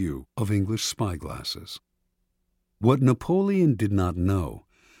full view of English spyglasses. What Napoleon did not know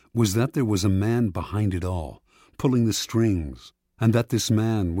was that there was a man behind it all, pulling the strings, and that this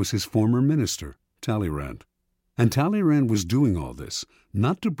man was his former minister, Talleyrand. And Talleyrand was doing all this,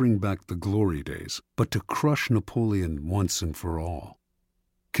 not to bring back the glory days, but to crush Napoleon once and for all.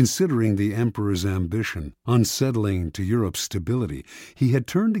 Considering the emperor's ambition, unsettling to Europe's stability, he had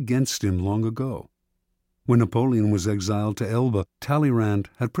turned against him long ago. When Napoleon was exiled to Elba, Talleyrand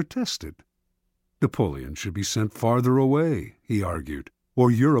had protested. Napoleon should be sent farther away, he argued,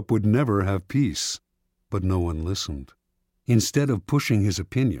 or Europe would never have peace. But no one listened. Instead of pushing his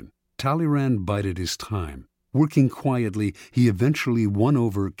opinion, Talleyrand bided his time. Working quietly, he eventually won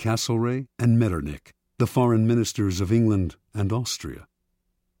over Castlereagh and Metternich, the foreign ministers of England and Austria.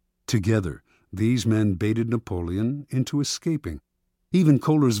 Together, these men baited Napoleon into escaping. Even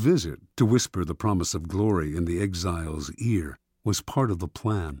Kohler's visit, to whisper the promise of glory in the exile's ear, was part of the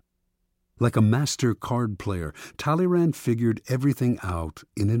plan. Like a master card player, Talleyrand figured everything out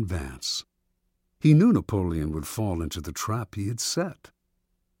in advance. He knew Napoleon would fall into the trap he had set.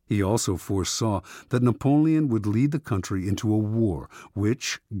 He also foresaw that Napoleon would lead the country into a war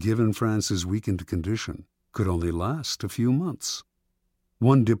which, given France's weakened condition, could only last a few months.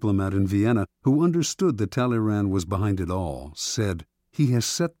 One diplomat in Vienna, who understood that Talleyrand was behind it all, said, "He has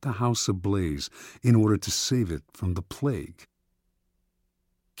set the house ablaze in order to save it from the plague."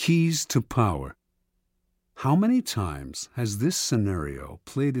 Keys to power. How many times has this scenario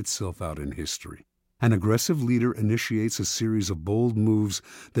played itself out in history? An aggressive leader initiates a series of bold moves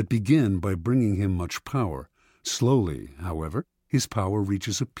that begin by bringing him much power. Slowly, however, his power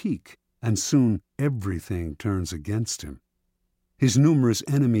reaches a peak, and soon everything turns against him. His numerous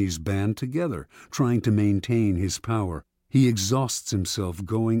enemies band together, trying to maintain his power. He exhausts himself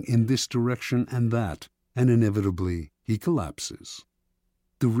going in this direction and that, and inevitably he collapses.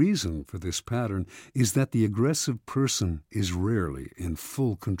 The reason for this pattern is that the aggressive person is rarely in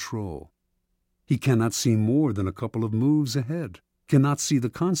full control. He cannot see more than a couple of moves ahead, cannot see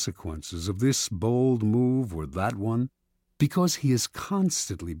the consequences of this bold move or that one, because he is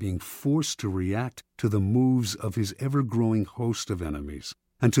constantly being forced to react to the moves of his ever-growing host of enemies,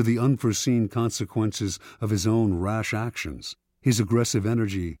 and to the unforeseen consequences of his own rash actions, his aggressive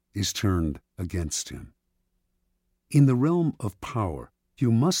energy is turned against him. In the realm of power,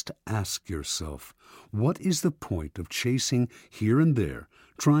 you must ask yourself, what is the point of chasing here and there,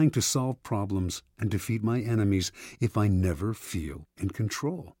 trying to solve problems and defeat my enemies if I never feel in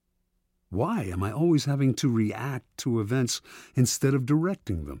control? Why am I always having to react to events instead of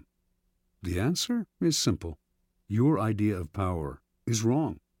directing them? The answer is simple. Your idea of power is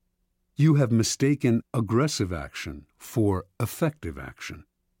wrong. You have mistaken aggressive action for effective action.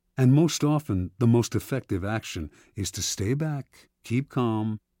 And most often, the most effective action is to stay back, keep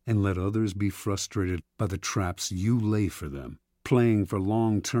calm, and let others be frustrated by the traps you lay for them, playing for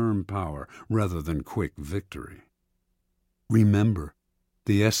long-term power rather than quick victory. Remember,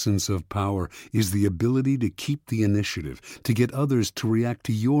 the essence of power is the ability to keep the initiative, to get others to react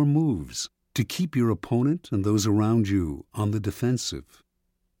to your moves, to keep your opponent and those around you on the defensive.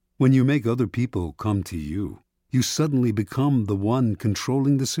 When you make other people come to you, you suddenly become the one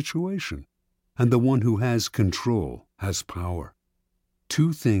controlling the situation, and the one who has control has power.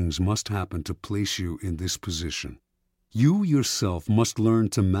 Two things must happen to place you in this position. You yourself must learn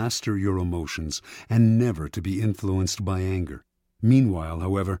to master your emotions and never to be influenced by anger. Meanwhile,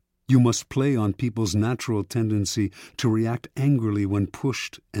 however, you must play on people's natural tendency to react angrily when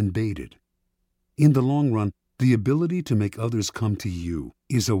pushed and baited. In the long run, the ability to make others come to you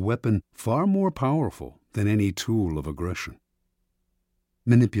is a weapon far more powerful than any tool of aggression.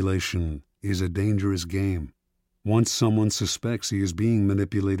 Manipulation is a dangerous game. Once someone suspects he is being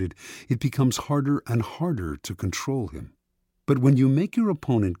manipulated, it becomes harder and harder to control him. But when you make your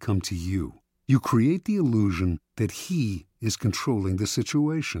opponent come to you, you create the illusion that he is controlling the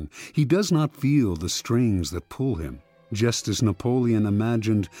situation. He does not feel the strings that pull him, just as Napoleon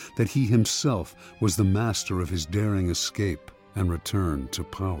imagined that he himself was the master of his daring escape and return to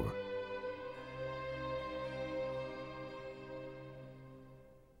power.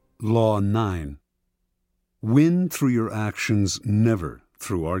 Law 9. Win through your actions, never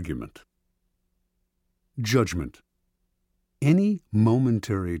through argument. Judgment. Any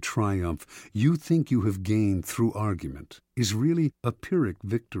momentary triumph you think you have gained through argument is really a Pyrrhic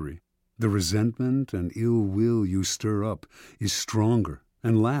victory. The resentment and ill will you stir up is stronger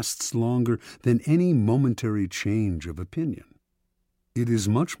and lasts longer than any momentary change of opinion. It is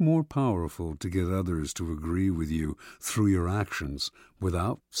much more powerful to get others to agree with you through your actions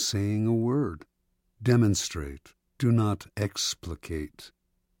without saying a word. Demonstrate, do not explicate.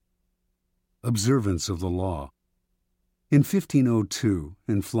 Observance of the law. In 1502,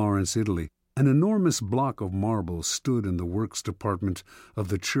 in Florence, Italy, an enormous block of marble stood in the works department of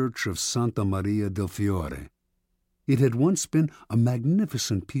the Church of Santa Maria del Fiore. It had once been a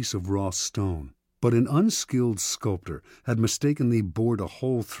magnificent piece of raw stone, but an unskilled sculptor had mistakenly bored a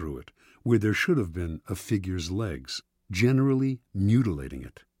hole through it where there should have been a figure's legs, generally mutilating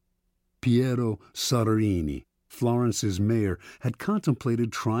it. Piero Soderini, Florence's mayor, had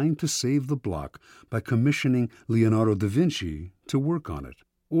contemplated trying to save the block by commissioning Leonardo da Vinci to work on it,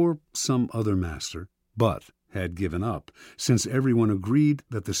 or some other master, but had given up, since everyone agreed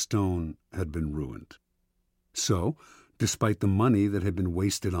that the stone had been ruined. So, despite the money that had been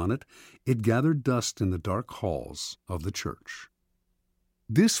wasted on it, it gathered dust in the dark halls of the church.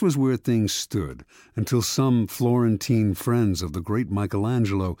 This was where things stood until some Florentine friends of the great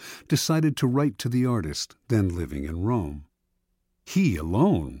Michelangelo decided to write to the artist, then living in Rome. He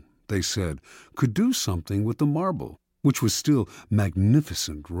alone, they said, could do something with the marble, which was still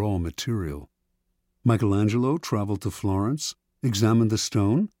magnificent raw material. Michelangelo traveled to Florence, examined the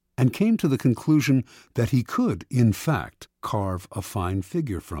stone, and came to the conclusion that he could, in fact, carve a fine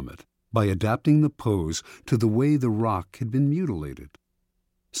figure from it by adapting the pose to the way the rock had been mutilated.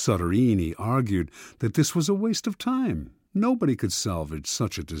 Soderini argued that this was a waste of time. Nobody could salvage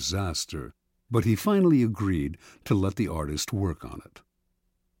such a disaster, but he finally agreed to let the artist work on it.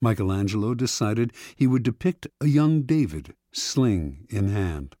 Michelangelo decided he would depict a young David, sling in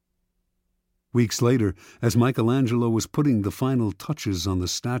hand. Weeks later, as Michelangelo was putting the final touches on the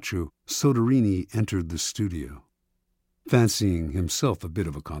statue, Soderini entered the studio. Fancying himself a bit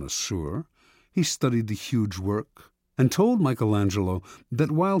of a connoisseur, he studied the huge work and told Michelangelo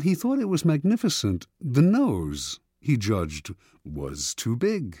that while he thought it was magnificent, the nose, he judged, was too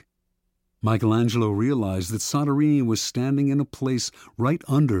big. Michelangelo realized that Soderini was standing in a place right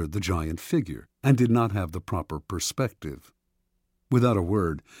under the giant figure and did not have the proper perspective. Without a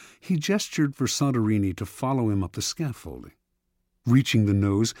word, he gestured for Soderini to follow him up the scaffolding. Reaching the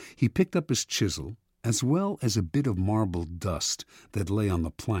nose, he picked up his chisel, as well as a bit of marble dust that lay on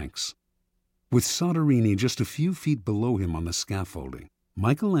the planks. With Soderini just a few feet below him on the scaffolding,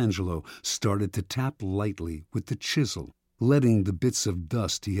 Michelangelo started to tap lightly with the chisel, letting the bits of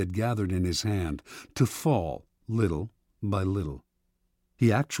dust he had gathered in his hand to fall little by little.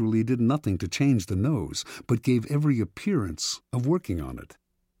 He actually did nothing to change the nose, but gave every appearance of working on it.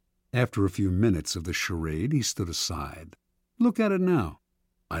 After a few minutes of the charade, he stood aside. "Look at it now."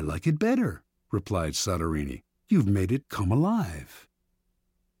 "I like it better," replied Soderini. "You've made it come alive."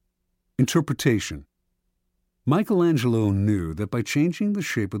 Interpretation. Michelangelo knew that by changing the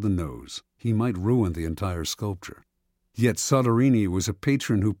shape of the nose, he might ruin the entire sculpture. Yet Soderini was a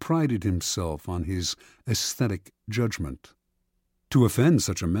patron who prided himself on his aesthetic judgment. To offend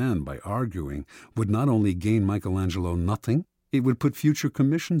such a man by arguing would not only gain Michelangelo nothing, it would put future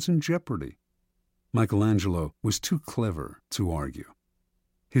commissions in jeopardy. Michelangelo was too clever to argue.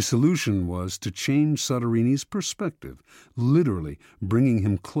 His solution was to change Soderini's perspective, literally bringing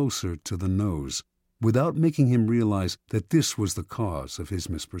him closer to the nose, without making him realize that this was the cause of his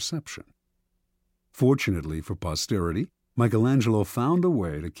misperception. Fortunately for posterity, Michelangelo found a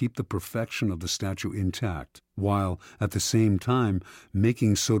way to keep the perfection of the statue intact, while at the same time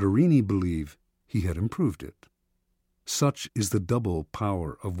making Soderini believe he had improved it. Such is the double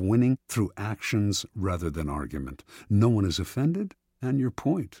power of winning through actions rather than argument. No one is offended, and your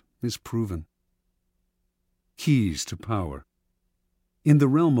point is proven. Keys to power. In the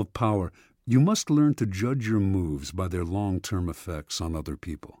realm of power, you must learn to judge your moves by their long-term effects on other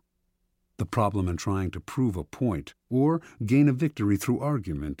people. The problem in trying to prove a point or gain a victory through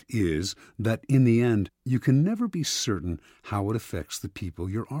argument is that in the end you can never be certain how it affects the people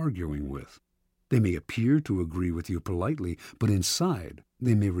you're arguing with. They may appear to agree with you politely, but inside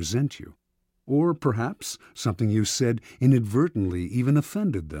they may resent you. Or perhaps something you said inadvertently even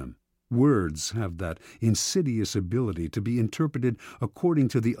offended them. Words have that insidious ability to be interpreted according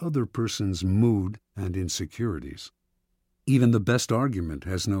to the other person's mood and insecurities. Even the best argument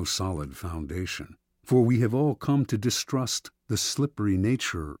has no solid foundation, for we have all come to distrust the slippery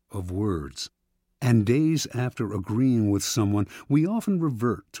nature of words. And days after agreeing with someone, we often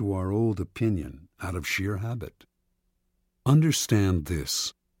revert to our old opinion out of sheer habit. Understand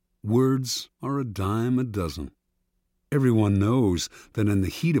this: words are a dime a dozen. Everyone knows that in the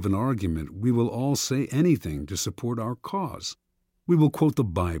heat of an argument we will all say anything to support our cause. We will quote the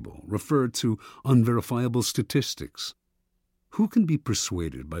Bible, refer to unverifiable statistics. Who can be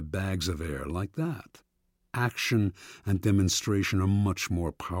persuaded by bags of air like that? Action and demonstration are much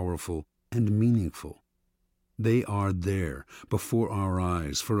more powerful and meaningful. They are there before our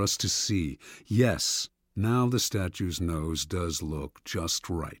eyes for us to see. Yes, now the statue's nose does look just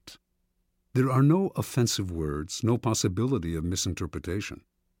right. There are no offensive words, no possibility of misinterpretation.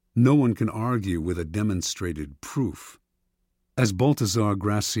 No one can argue with a demonstrated proof. As Balthazar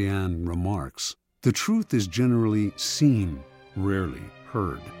Gracian remarks, the truth is generally seen, rarely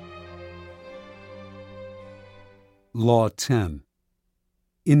heard. Law 10.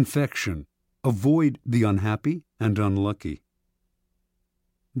 Infection. Avoid the unhappy and unlucky.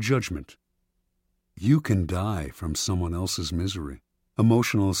 Judgment. You can die from someone else's misery.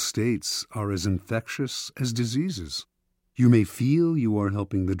 Emotional states are as infectious as diseases. You may feel you are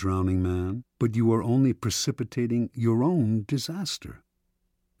helping the drowning man, but you are only precipitating your own disaster.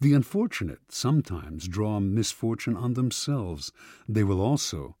 The unfortunate sometimes draw misfortune on themselves. They will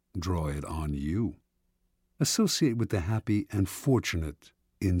also draw it on you. Associate with the happy and fortunate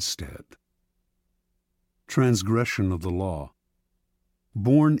instead. Transgression of the law.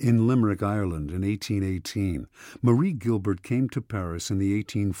 Born in Limerick, Ireland in 1818, Marie Gilbert came to Paris in the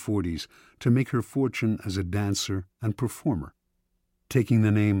 1840s to make her fortune as a dancer and performer. Taking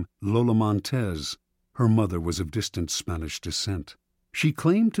the name Lola Montez, her mother was of distant Spanish descent. She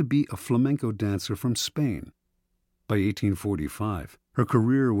claimed to be a flamenco dancer from Spain. By 1845, her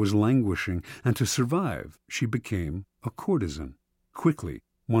career was languishing, and to survive, she became a courtesan, quickly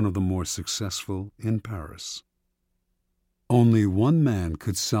one of the more successful in Paris. Only one man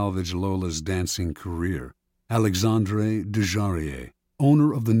could salvage Lola's dancing career: Alexandre Dujarier,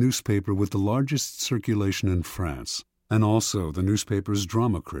 owner of the newspaper with the largest circulation in France, and also the newspaper's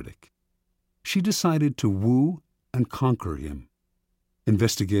drama critic. She decided to woo and conquer him.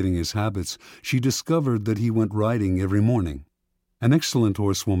 Investigating his habits, she discovered that he went riding every morning. An excellent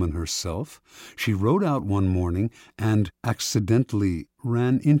horsewoman herself, she rode out one morning and accidentally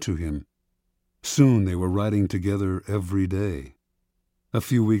ran into him. Soon they were riding together every day. A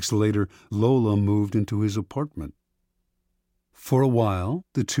few weeks later, Lola moved into his apartment. For a while,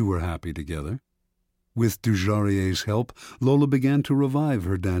 the two were happy together. With Dujarrier's help, Lola began to revive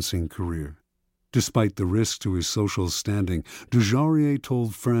her dancing career. Despite the risk to his social standing, Dujarier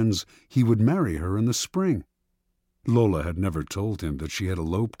told friends he would marry her in the spring. Lola had never told him that she had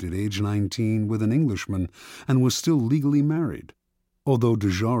eloped at age 19 with an Englishman and was still legally married. Although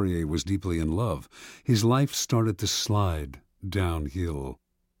Dujarrier was deeply in love, his life started to slide downhill.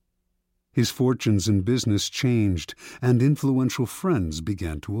 His fortunes in business changed, and influential friends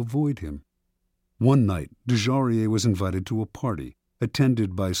began to avoid him. One night, Dujarrier was invited to a party,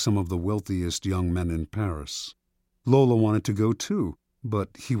 attended by some of the wealthiest young men in Paris. Lola wanted to go too, but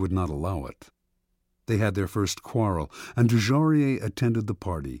he would not allow it. They had their first quarrel, and Dujarrier attended the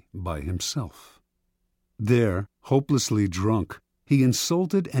party by himself. There, hopelessly drunk, he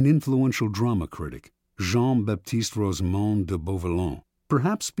insulted an influential drama critic, Jean-Baptiste Rosemont de Beauvalon,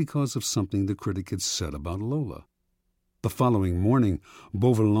 perhaps because of something the critic had said about Lola. The following morning,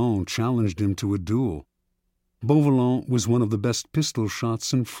 Beauvalon challenged him to a duel. Beauvalon was one of the best pistol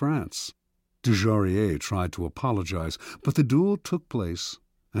shots in France. Dujarrier tried to apologize, but the duel took place,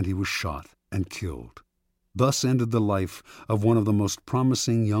 and he was shot and killed. Thus ended the life of one of the most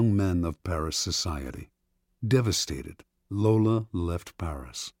promising young men of Paris society. Devastated, Lola left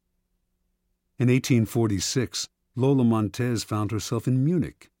Paris. In 1846, Lola Montez found herself in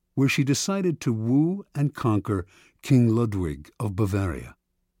Munich, where she decided to woo and conquer King Ludwig of Bavaria.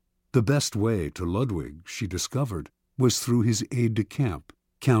 The best way to Ludwig, she discovered, was through his aide-de-camp,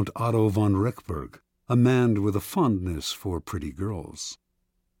 Count Otto von Rechberg, a man with a fondness for pretty girls.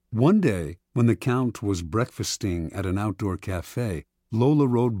 One day, when the Count was breakfasting at an outdoor cafe, Lola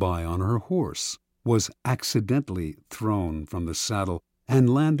rode by on her horse, was accidentally thrown from the saddle,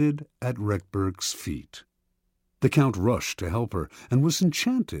 and landed at Rechberg's feet. The Count rushed to help her and was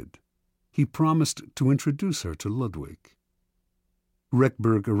enchanted. He promised to introduce her to Ludwig.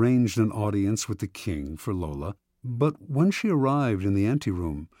 Rechberg arranged an audience with the king for Lola, but when she arrived in the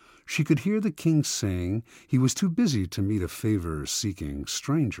anteroom, she could hear the king saying he was too busy to meet a favor-seeking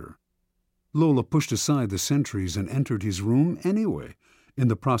stranger. Lola pushed aside the sentries and entered his room anyway. In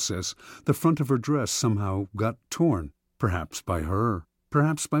the process, the front of her dress somehow got torn, perhaps by her,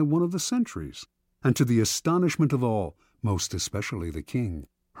 perhaps by one of the sentries, and to the astonishment of all, most especially the king,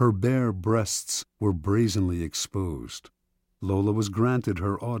 her bare breasts were brazenly exposed. Lola was granted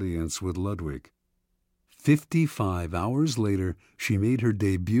her audience with Ludwig. 55 hours later, she made her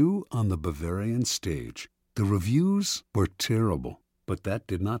debut on the Bavarian stage. The reviews were terrible, but that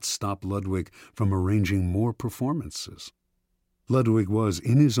did not stop Ludwig from arranging more performances. Ludwig was,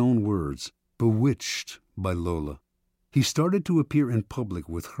 in his own words, bewitched by Lola. He started to appear in public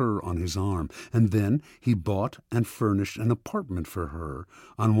with her on his arm, and then he bought and furnished an apartment for her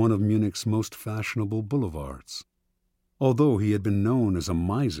on one of Munich's most fashionable boulevards. Although he had been known as a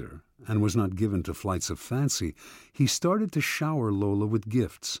miser and was not given to flights of fancy, he started to shower Lola with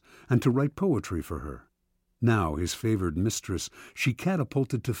gifts and to write poetry for her. Now his favored mistress, she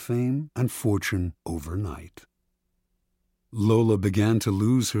catapulted to fame and fortune overnight. Lola began to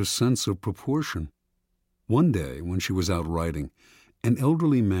lose her sense of proportion. One day, when she was out riding, an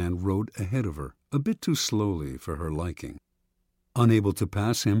elderly man rode ahead of her, a bit too slowly for her liking. Unable to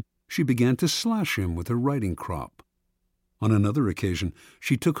pass him, she began to slash him with her riding crop. On another occasion,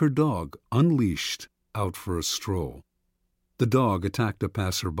 she took her dog, unleashed, out for a stroll. The dog attacked a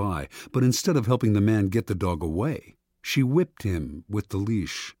passer-by, but instead of helping the man get the dog away, she whipped him with the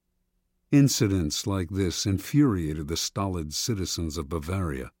leash. Incidents like this infuriated the stolid citizens of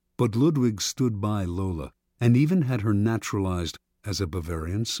Bavaria, but Ludwig stood by Lola and even had her naturalized as a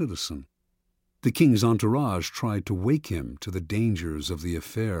Bavarian citizen. The king's entourage tried to wake him to the dangers of the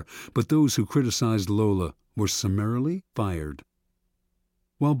affair, but those who criticized Lola were summarily fired.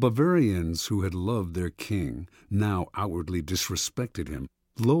 While Bavarians who had loved their king now outwardly disrespected him,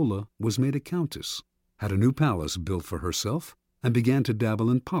 Lola was made a countess, had a new palace built for herself, and began to dabble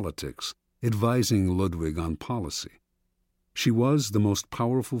in politics, advising Ludwig on policy. She was the most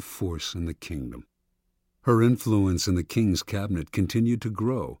powerful force in the kingdom. Her influence in the king's cabinet continued to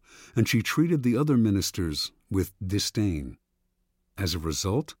grow, and she treated the other ministers with disdain. As a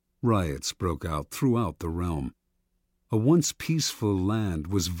result, riots broke out throughout the realm. A once peaceful land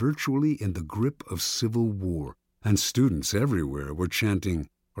was virtually in the grip of civil war, and students everywhere were chanting,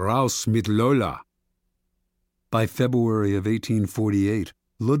 "Raus mit Lola!" By February of 1848,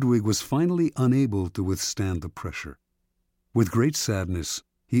 Ludwig was finally unable to withstand the pressure. With great sadness,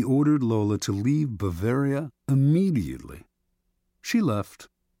 he ordered Lola to leave Bavaria immediately. She left,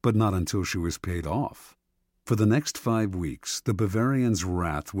 but not until she was paid off. For the next 5 weeks, the Bavarians'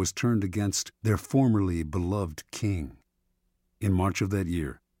 wrath was turned against their formerly beloved king. In March of that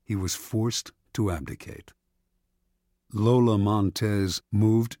year, he was forced to abdicate. Lola Montez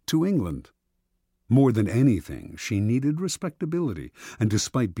moved to England. More than anything, she needed respectability, and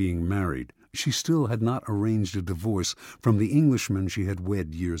despite being married, she still had not arranged a divorce from the Englishman she had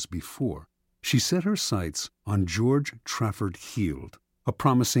wed years before. She set her sights on George Trafford Heald, a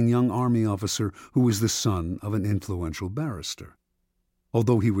promising young army officer who was the son of an influential barrister.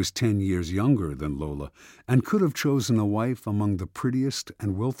 Although he was 10 years younger than Lola and could have chosen a wife among the prettiest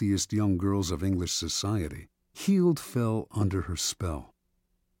and wealthiest young girls of English society, Heald fell under her spell.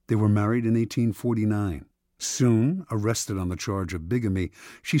 They were married in 1849. Soon, arrested on the charge of bigamy,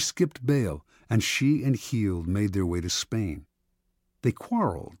 she skipped bail, and she and Heald made their way to Spain. They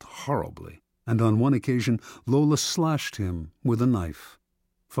quarreled horribly, and on one occasion Lola slashed him with a knife.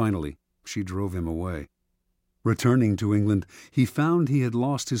 Finally, she drove him away. Returning to England, he found he had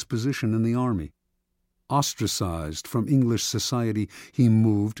lost his position in the army. Ostracized from English society, he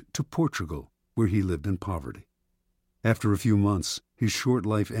moved to Portugal, where he lived in poverty. After a few months, his short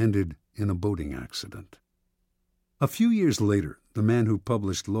life ended in a boating accident. A few years later, the man who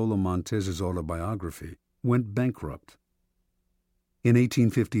published Lola Montez's autobiography went bankrupt. In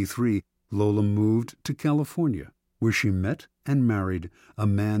 1853, Lola moved to California, where she met and married a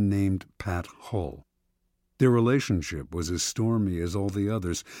man named Pat Hull. Their relationship was as stormy as all the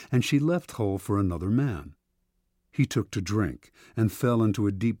others, and she left Hull for another man. He took to drink and fell into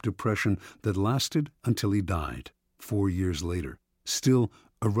a deep depression that lasted until he died 4 years later, still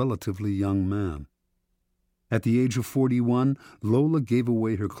a relatively young man. At the age of 41, Lola gave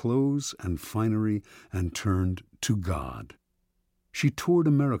away her clothes and finery and turned to God. She toured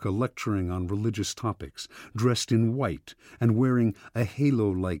America lecturing on religious topics, dressed in white and wearing a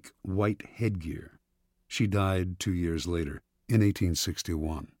halo-like white headgear. She died 2 years later, in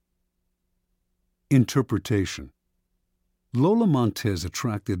 1861. Interpretation. Lola Montez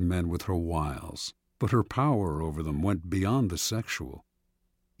attracted men with her wiles, but her power over them went beyond the sexual.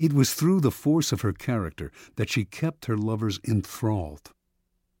 It was through the force of her character that she kept her lovers enthralled.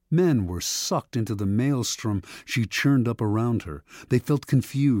 Men were sucked into the maelstrom she churned up around her. They felt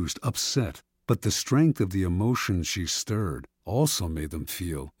confused, upset, but the strength of the emotions she stirred also made them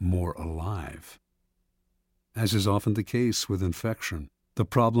feel more alive. As is often the case with infection, the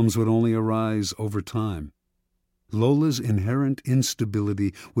problems would only arise over time. Lola's inherent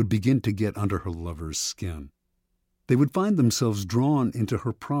instability would begin to get under her lover's skin. They would find themselves drawn into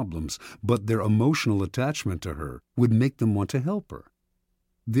her problems, but their emotional attachment to her would make them want to help her.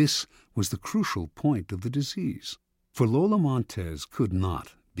 This was the crucial point of the disease, for Lola Montez could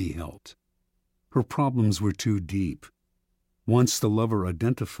not be helped. Her problems were too deep. Once the lover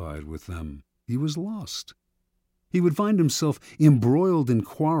identified with them, he was lost. He would find himself embroiled in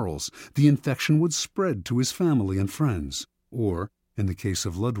quarrels. The infection would spread to his family and friends, or, in the case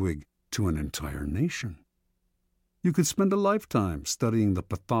of Ludwig, to an entire nation. You could spend a lifetime studying the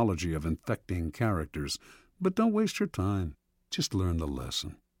pathology of infecting characters, but don't waste your time. Just learn the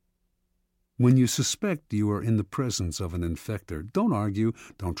lesson. When you suspect you are in the presence of an infector, don't argue,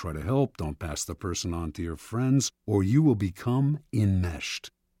 don't try to help, don't pass the person on to your friends, or you will become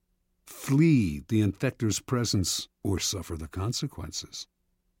enmeshed. Flee the infector's presence or suffer the consequences.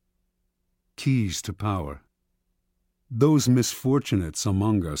 Keys to power. Those misfortunates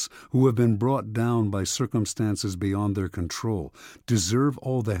among us who have been brought down by circumstances beyond their control deserve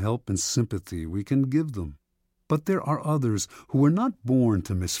all the help and sympathy we can give them. But there are others who are not born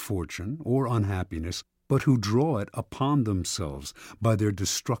to misfortune or unhappiness, but who draw it upon themselves by their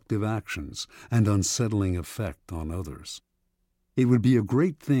destructive actions and unsettling effect on others. It would be a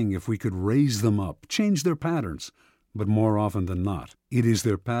great thing if we could raise them up, change their patterns, but more often than not, it is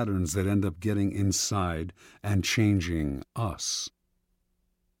their patterns that end up getting inside and changing us.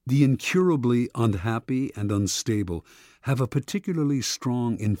 The incurably unhappy and unstable have a particularly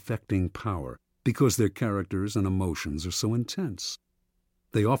strong infecting power because their characters and emotions are so intense.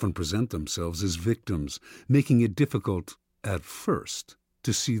 They often present themselves as victims, making it difficult, at first,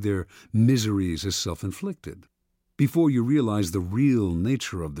 to see their miseries as self-inflicted. Before you realize the real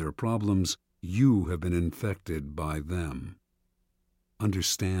nature of their problems, you have been infected by them.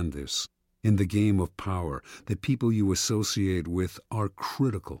 Understand this. In the game of power, the people you associate with are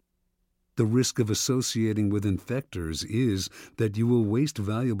critical. The risk of associating with infectors is that you will waste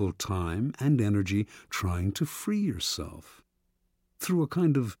valuable time and energy trying to free yourself. Through a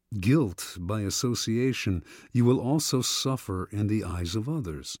kind of guilt by association, you will also suffer in the eyes of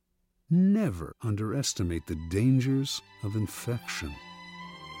others. Never underestimate the dangers of infection.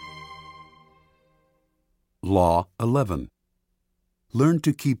 Law 11. Learn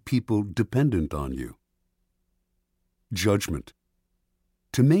to keep people dependent on you. Judgment.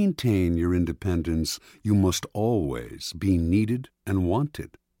 To maintain your independence, you must always be needed and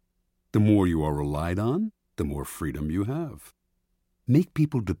wanted. The more you are relied on, the more freedom you have. Make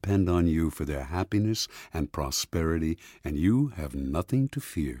people depend on you for their happiness and prosperity, and you have nothing to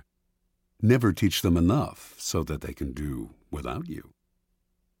fear. Never teach them enough so that they can do without you.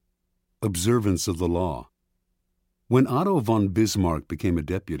 Observance of the law. When Otto von Bismarck became a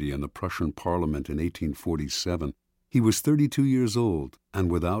deputy in the Prussian Parliament in 1847, he was 32 years old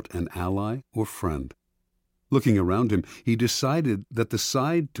and without an ally or friend. Looking around him, he decided that the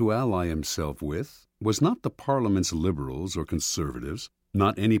side to ally himself with was not the Parliament's liberals or conservatives,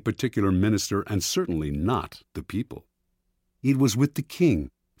 not any particular minister, and certainly not the people. It was with the king,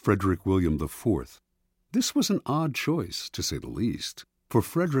 Frederick William IV. This was an odd choice, to say the least, for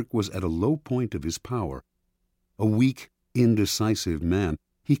Frederick was at a low point of his power. A weak, indecisive man,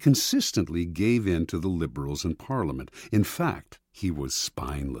 he consistently gave in to the liberals in Parliament. In fact, he was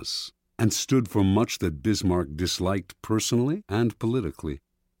spineless and stood for much that Bismarck disliked personally and politically.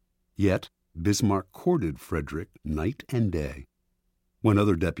 Yet, Bismarck courted Frederick night and day. When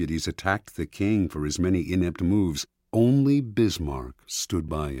other deputies attacked the king for his many inept moves, only Bismarck stood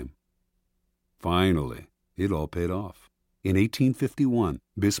by him. Finally, it all paid off. In 1851,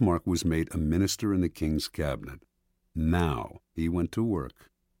 Bismarck was made a minister in the king's cabinet. Now he went to work.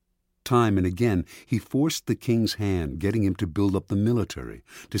 Time and again, he forced the king's hand, getting him to build up the military,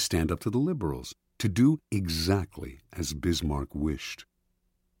 to stand up to the liberals, to do exactly as Bismarck wished.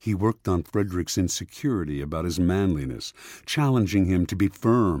 He worked on Frederick's insecurity about his manliness, challenging him to be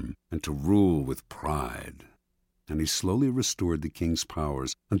firm and to rule with pride. And he slowly restored the king's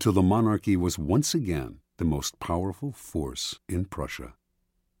powers until the monarchy was once again the most powerful force in Prussia.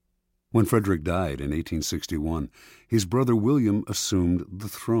 When Frederick died in 1861, his brother William assumed the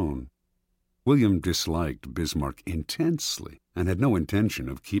throne. William disliked Bismarck intensely and had no intention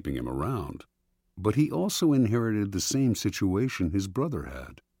of keeping him around. But he also inherited the same situation his brother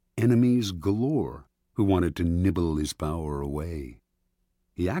had, enemies galore who wanted to nibble his power away.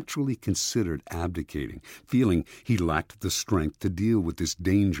 He actually considered abdicating, feeling he lacked the strength to deal with this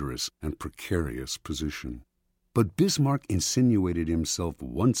dangerous and precarious position. But Bismarck insinuated himself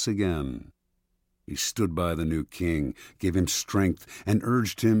once again. He stood by the new king, gave him strength, and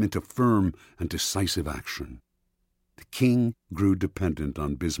urged him into firm and decisive action. The king grew dependent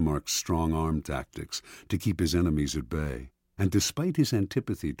on Bismarck's strong-arm tactics to keep his enemies at bay, and despite his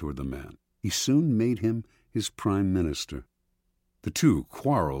antipathy toward the man, he soon made him his prime minister. The two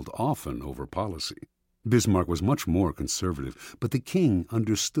quarreled often over policy. Bismarck was much more conservative, but the king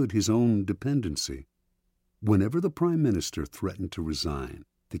understood his own dependency. Whenever the prime minister threatened to resign,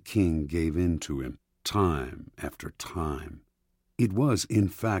 the king gave in to him, time after time. It was, in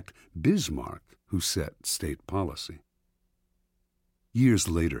fact, Bismarck who set state policy. Years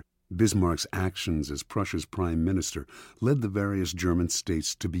later, Bismarck's actions as Prussia's prime minister led the various German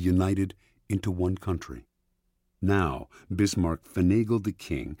states to be united into one country. Now, Bismarck finagled the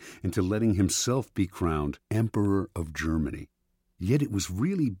king into letting himself be crowned Emperor of Germany. Yet it was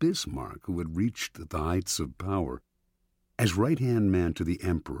really Bismarck who had reached the heights of power. As right-hand man to the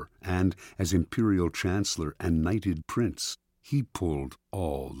emperor and as imperial chancellor and knighted prince, he pulled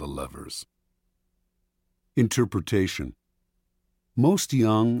all the levers. Interpretation. Most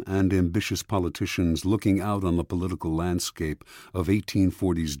young and ambitious politicians looking out on the political landscape of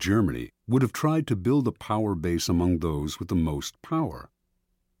 1840s Germany would have tried to build a power base among those with the most power.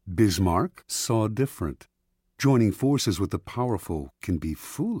 Bismarck saw different. Joining forces with the powerful can be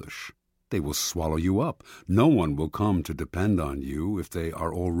foolish. They will swallow you up. No one will come to depend on you if they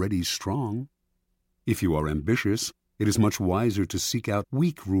are already strong. If you are ambitious, it is much wiser to seek out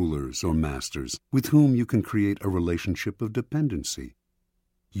weak rulers or masters with whom you can create a relationship of dependency.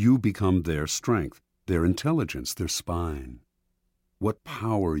 You become their strength, their intelligence, their spine. What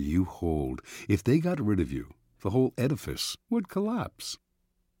power you hold, if they got rid of you, the whole edifice would collapse.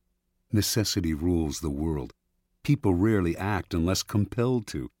 Necessity rules the world. People rarely act unless compelled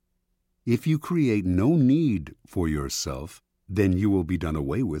to. If you create no need for yourself, then you will be done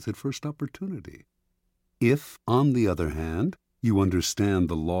away with at first opportunity. If, on the other hand, you understand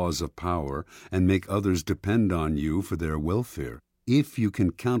the laws of power and make others depend on you for their welfare, if you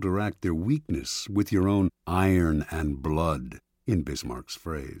can counteract their weakness with your own iron and blood, in Bismarck's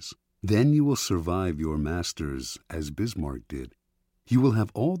phrase, then you will survive your masters as Bismarck did. You will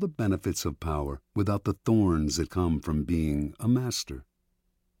have all the benefits of power without the thorns that come from being a master.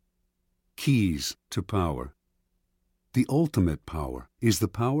 Keys to power. The ultimate power is the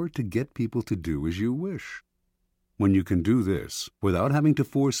power to get people to do as you wish. When you can do this without having to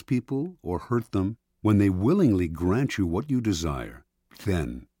force people or hurt them, when they willingly grant you what you desire,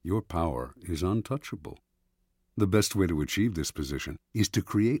 then your power is untouchable. The best way to achieve this position is to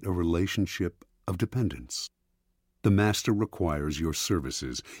create a relationship of dependence. The master requires your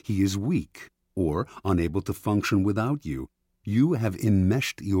services. He is weak or unable to function without you. You have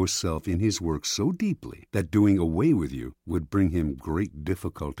enmeshed yourself in his work so deeply that doing away with you would bring him great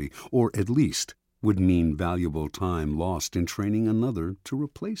difficulty, or at least would mean valuable time lost in training another to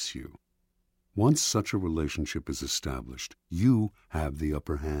replace you. Once such a relationship is established, you have the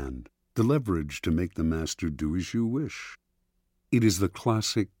upper hand, the leverage to make the master do as you wish. It is the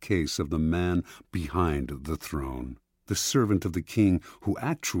classic case of the man behind the throne, the servant of the king who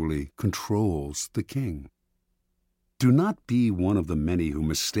actually controls the king. Do not be one of the many who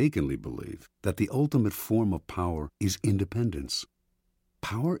mistakenly believe that the ultimate form of power is independence.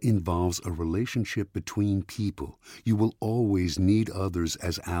 Power involves a relationship between people. You will always need others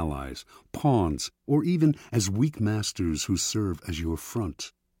as allies, pawns, or even as weak masters who serve as your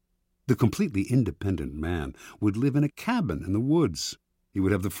front. The completely independent man would live in a cabin in the woods. He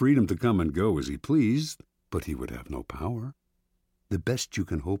would have the freedom to come and go as he pleased, but he would have no power. The best you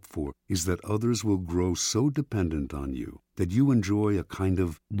can hope for is that others will grow so dependent on you that you enjoy a kind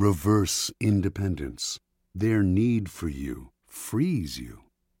of reverse independence. Their need for you frees you.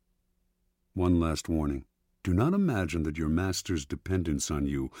 One last warning. Do not imagine that your master's dependence on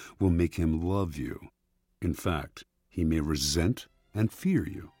you will make him love you. In fact, he may resent and fear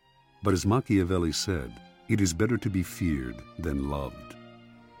you. But as Machiavelli said, it is better to be feared than loved.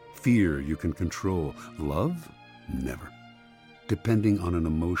 Fear you can control. Love? Never. Depending on an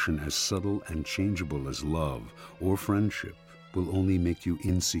emotion as subtle and changeable as love or friendship will only make you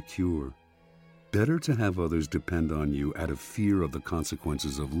insecure. Better to have others depend on you out of fear of the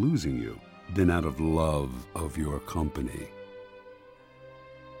consequences of losing you than out of love of your company.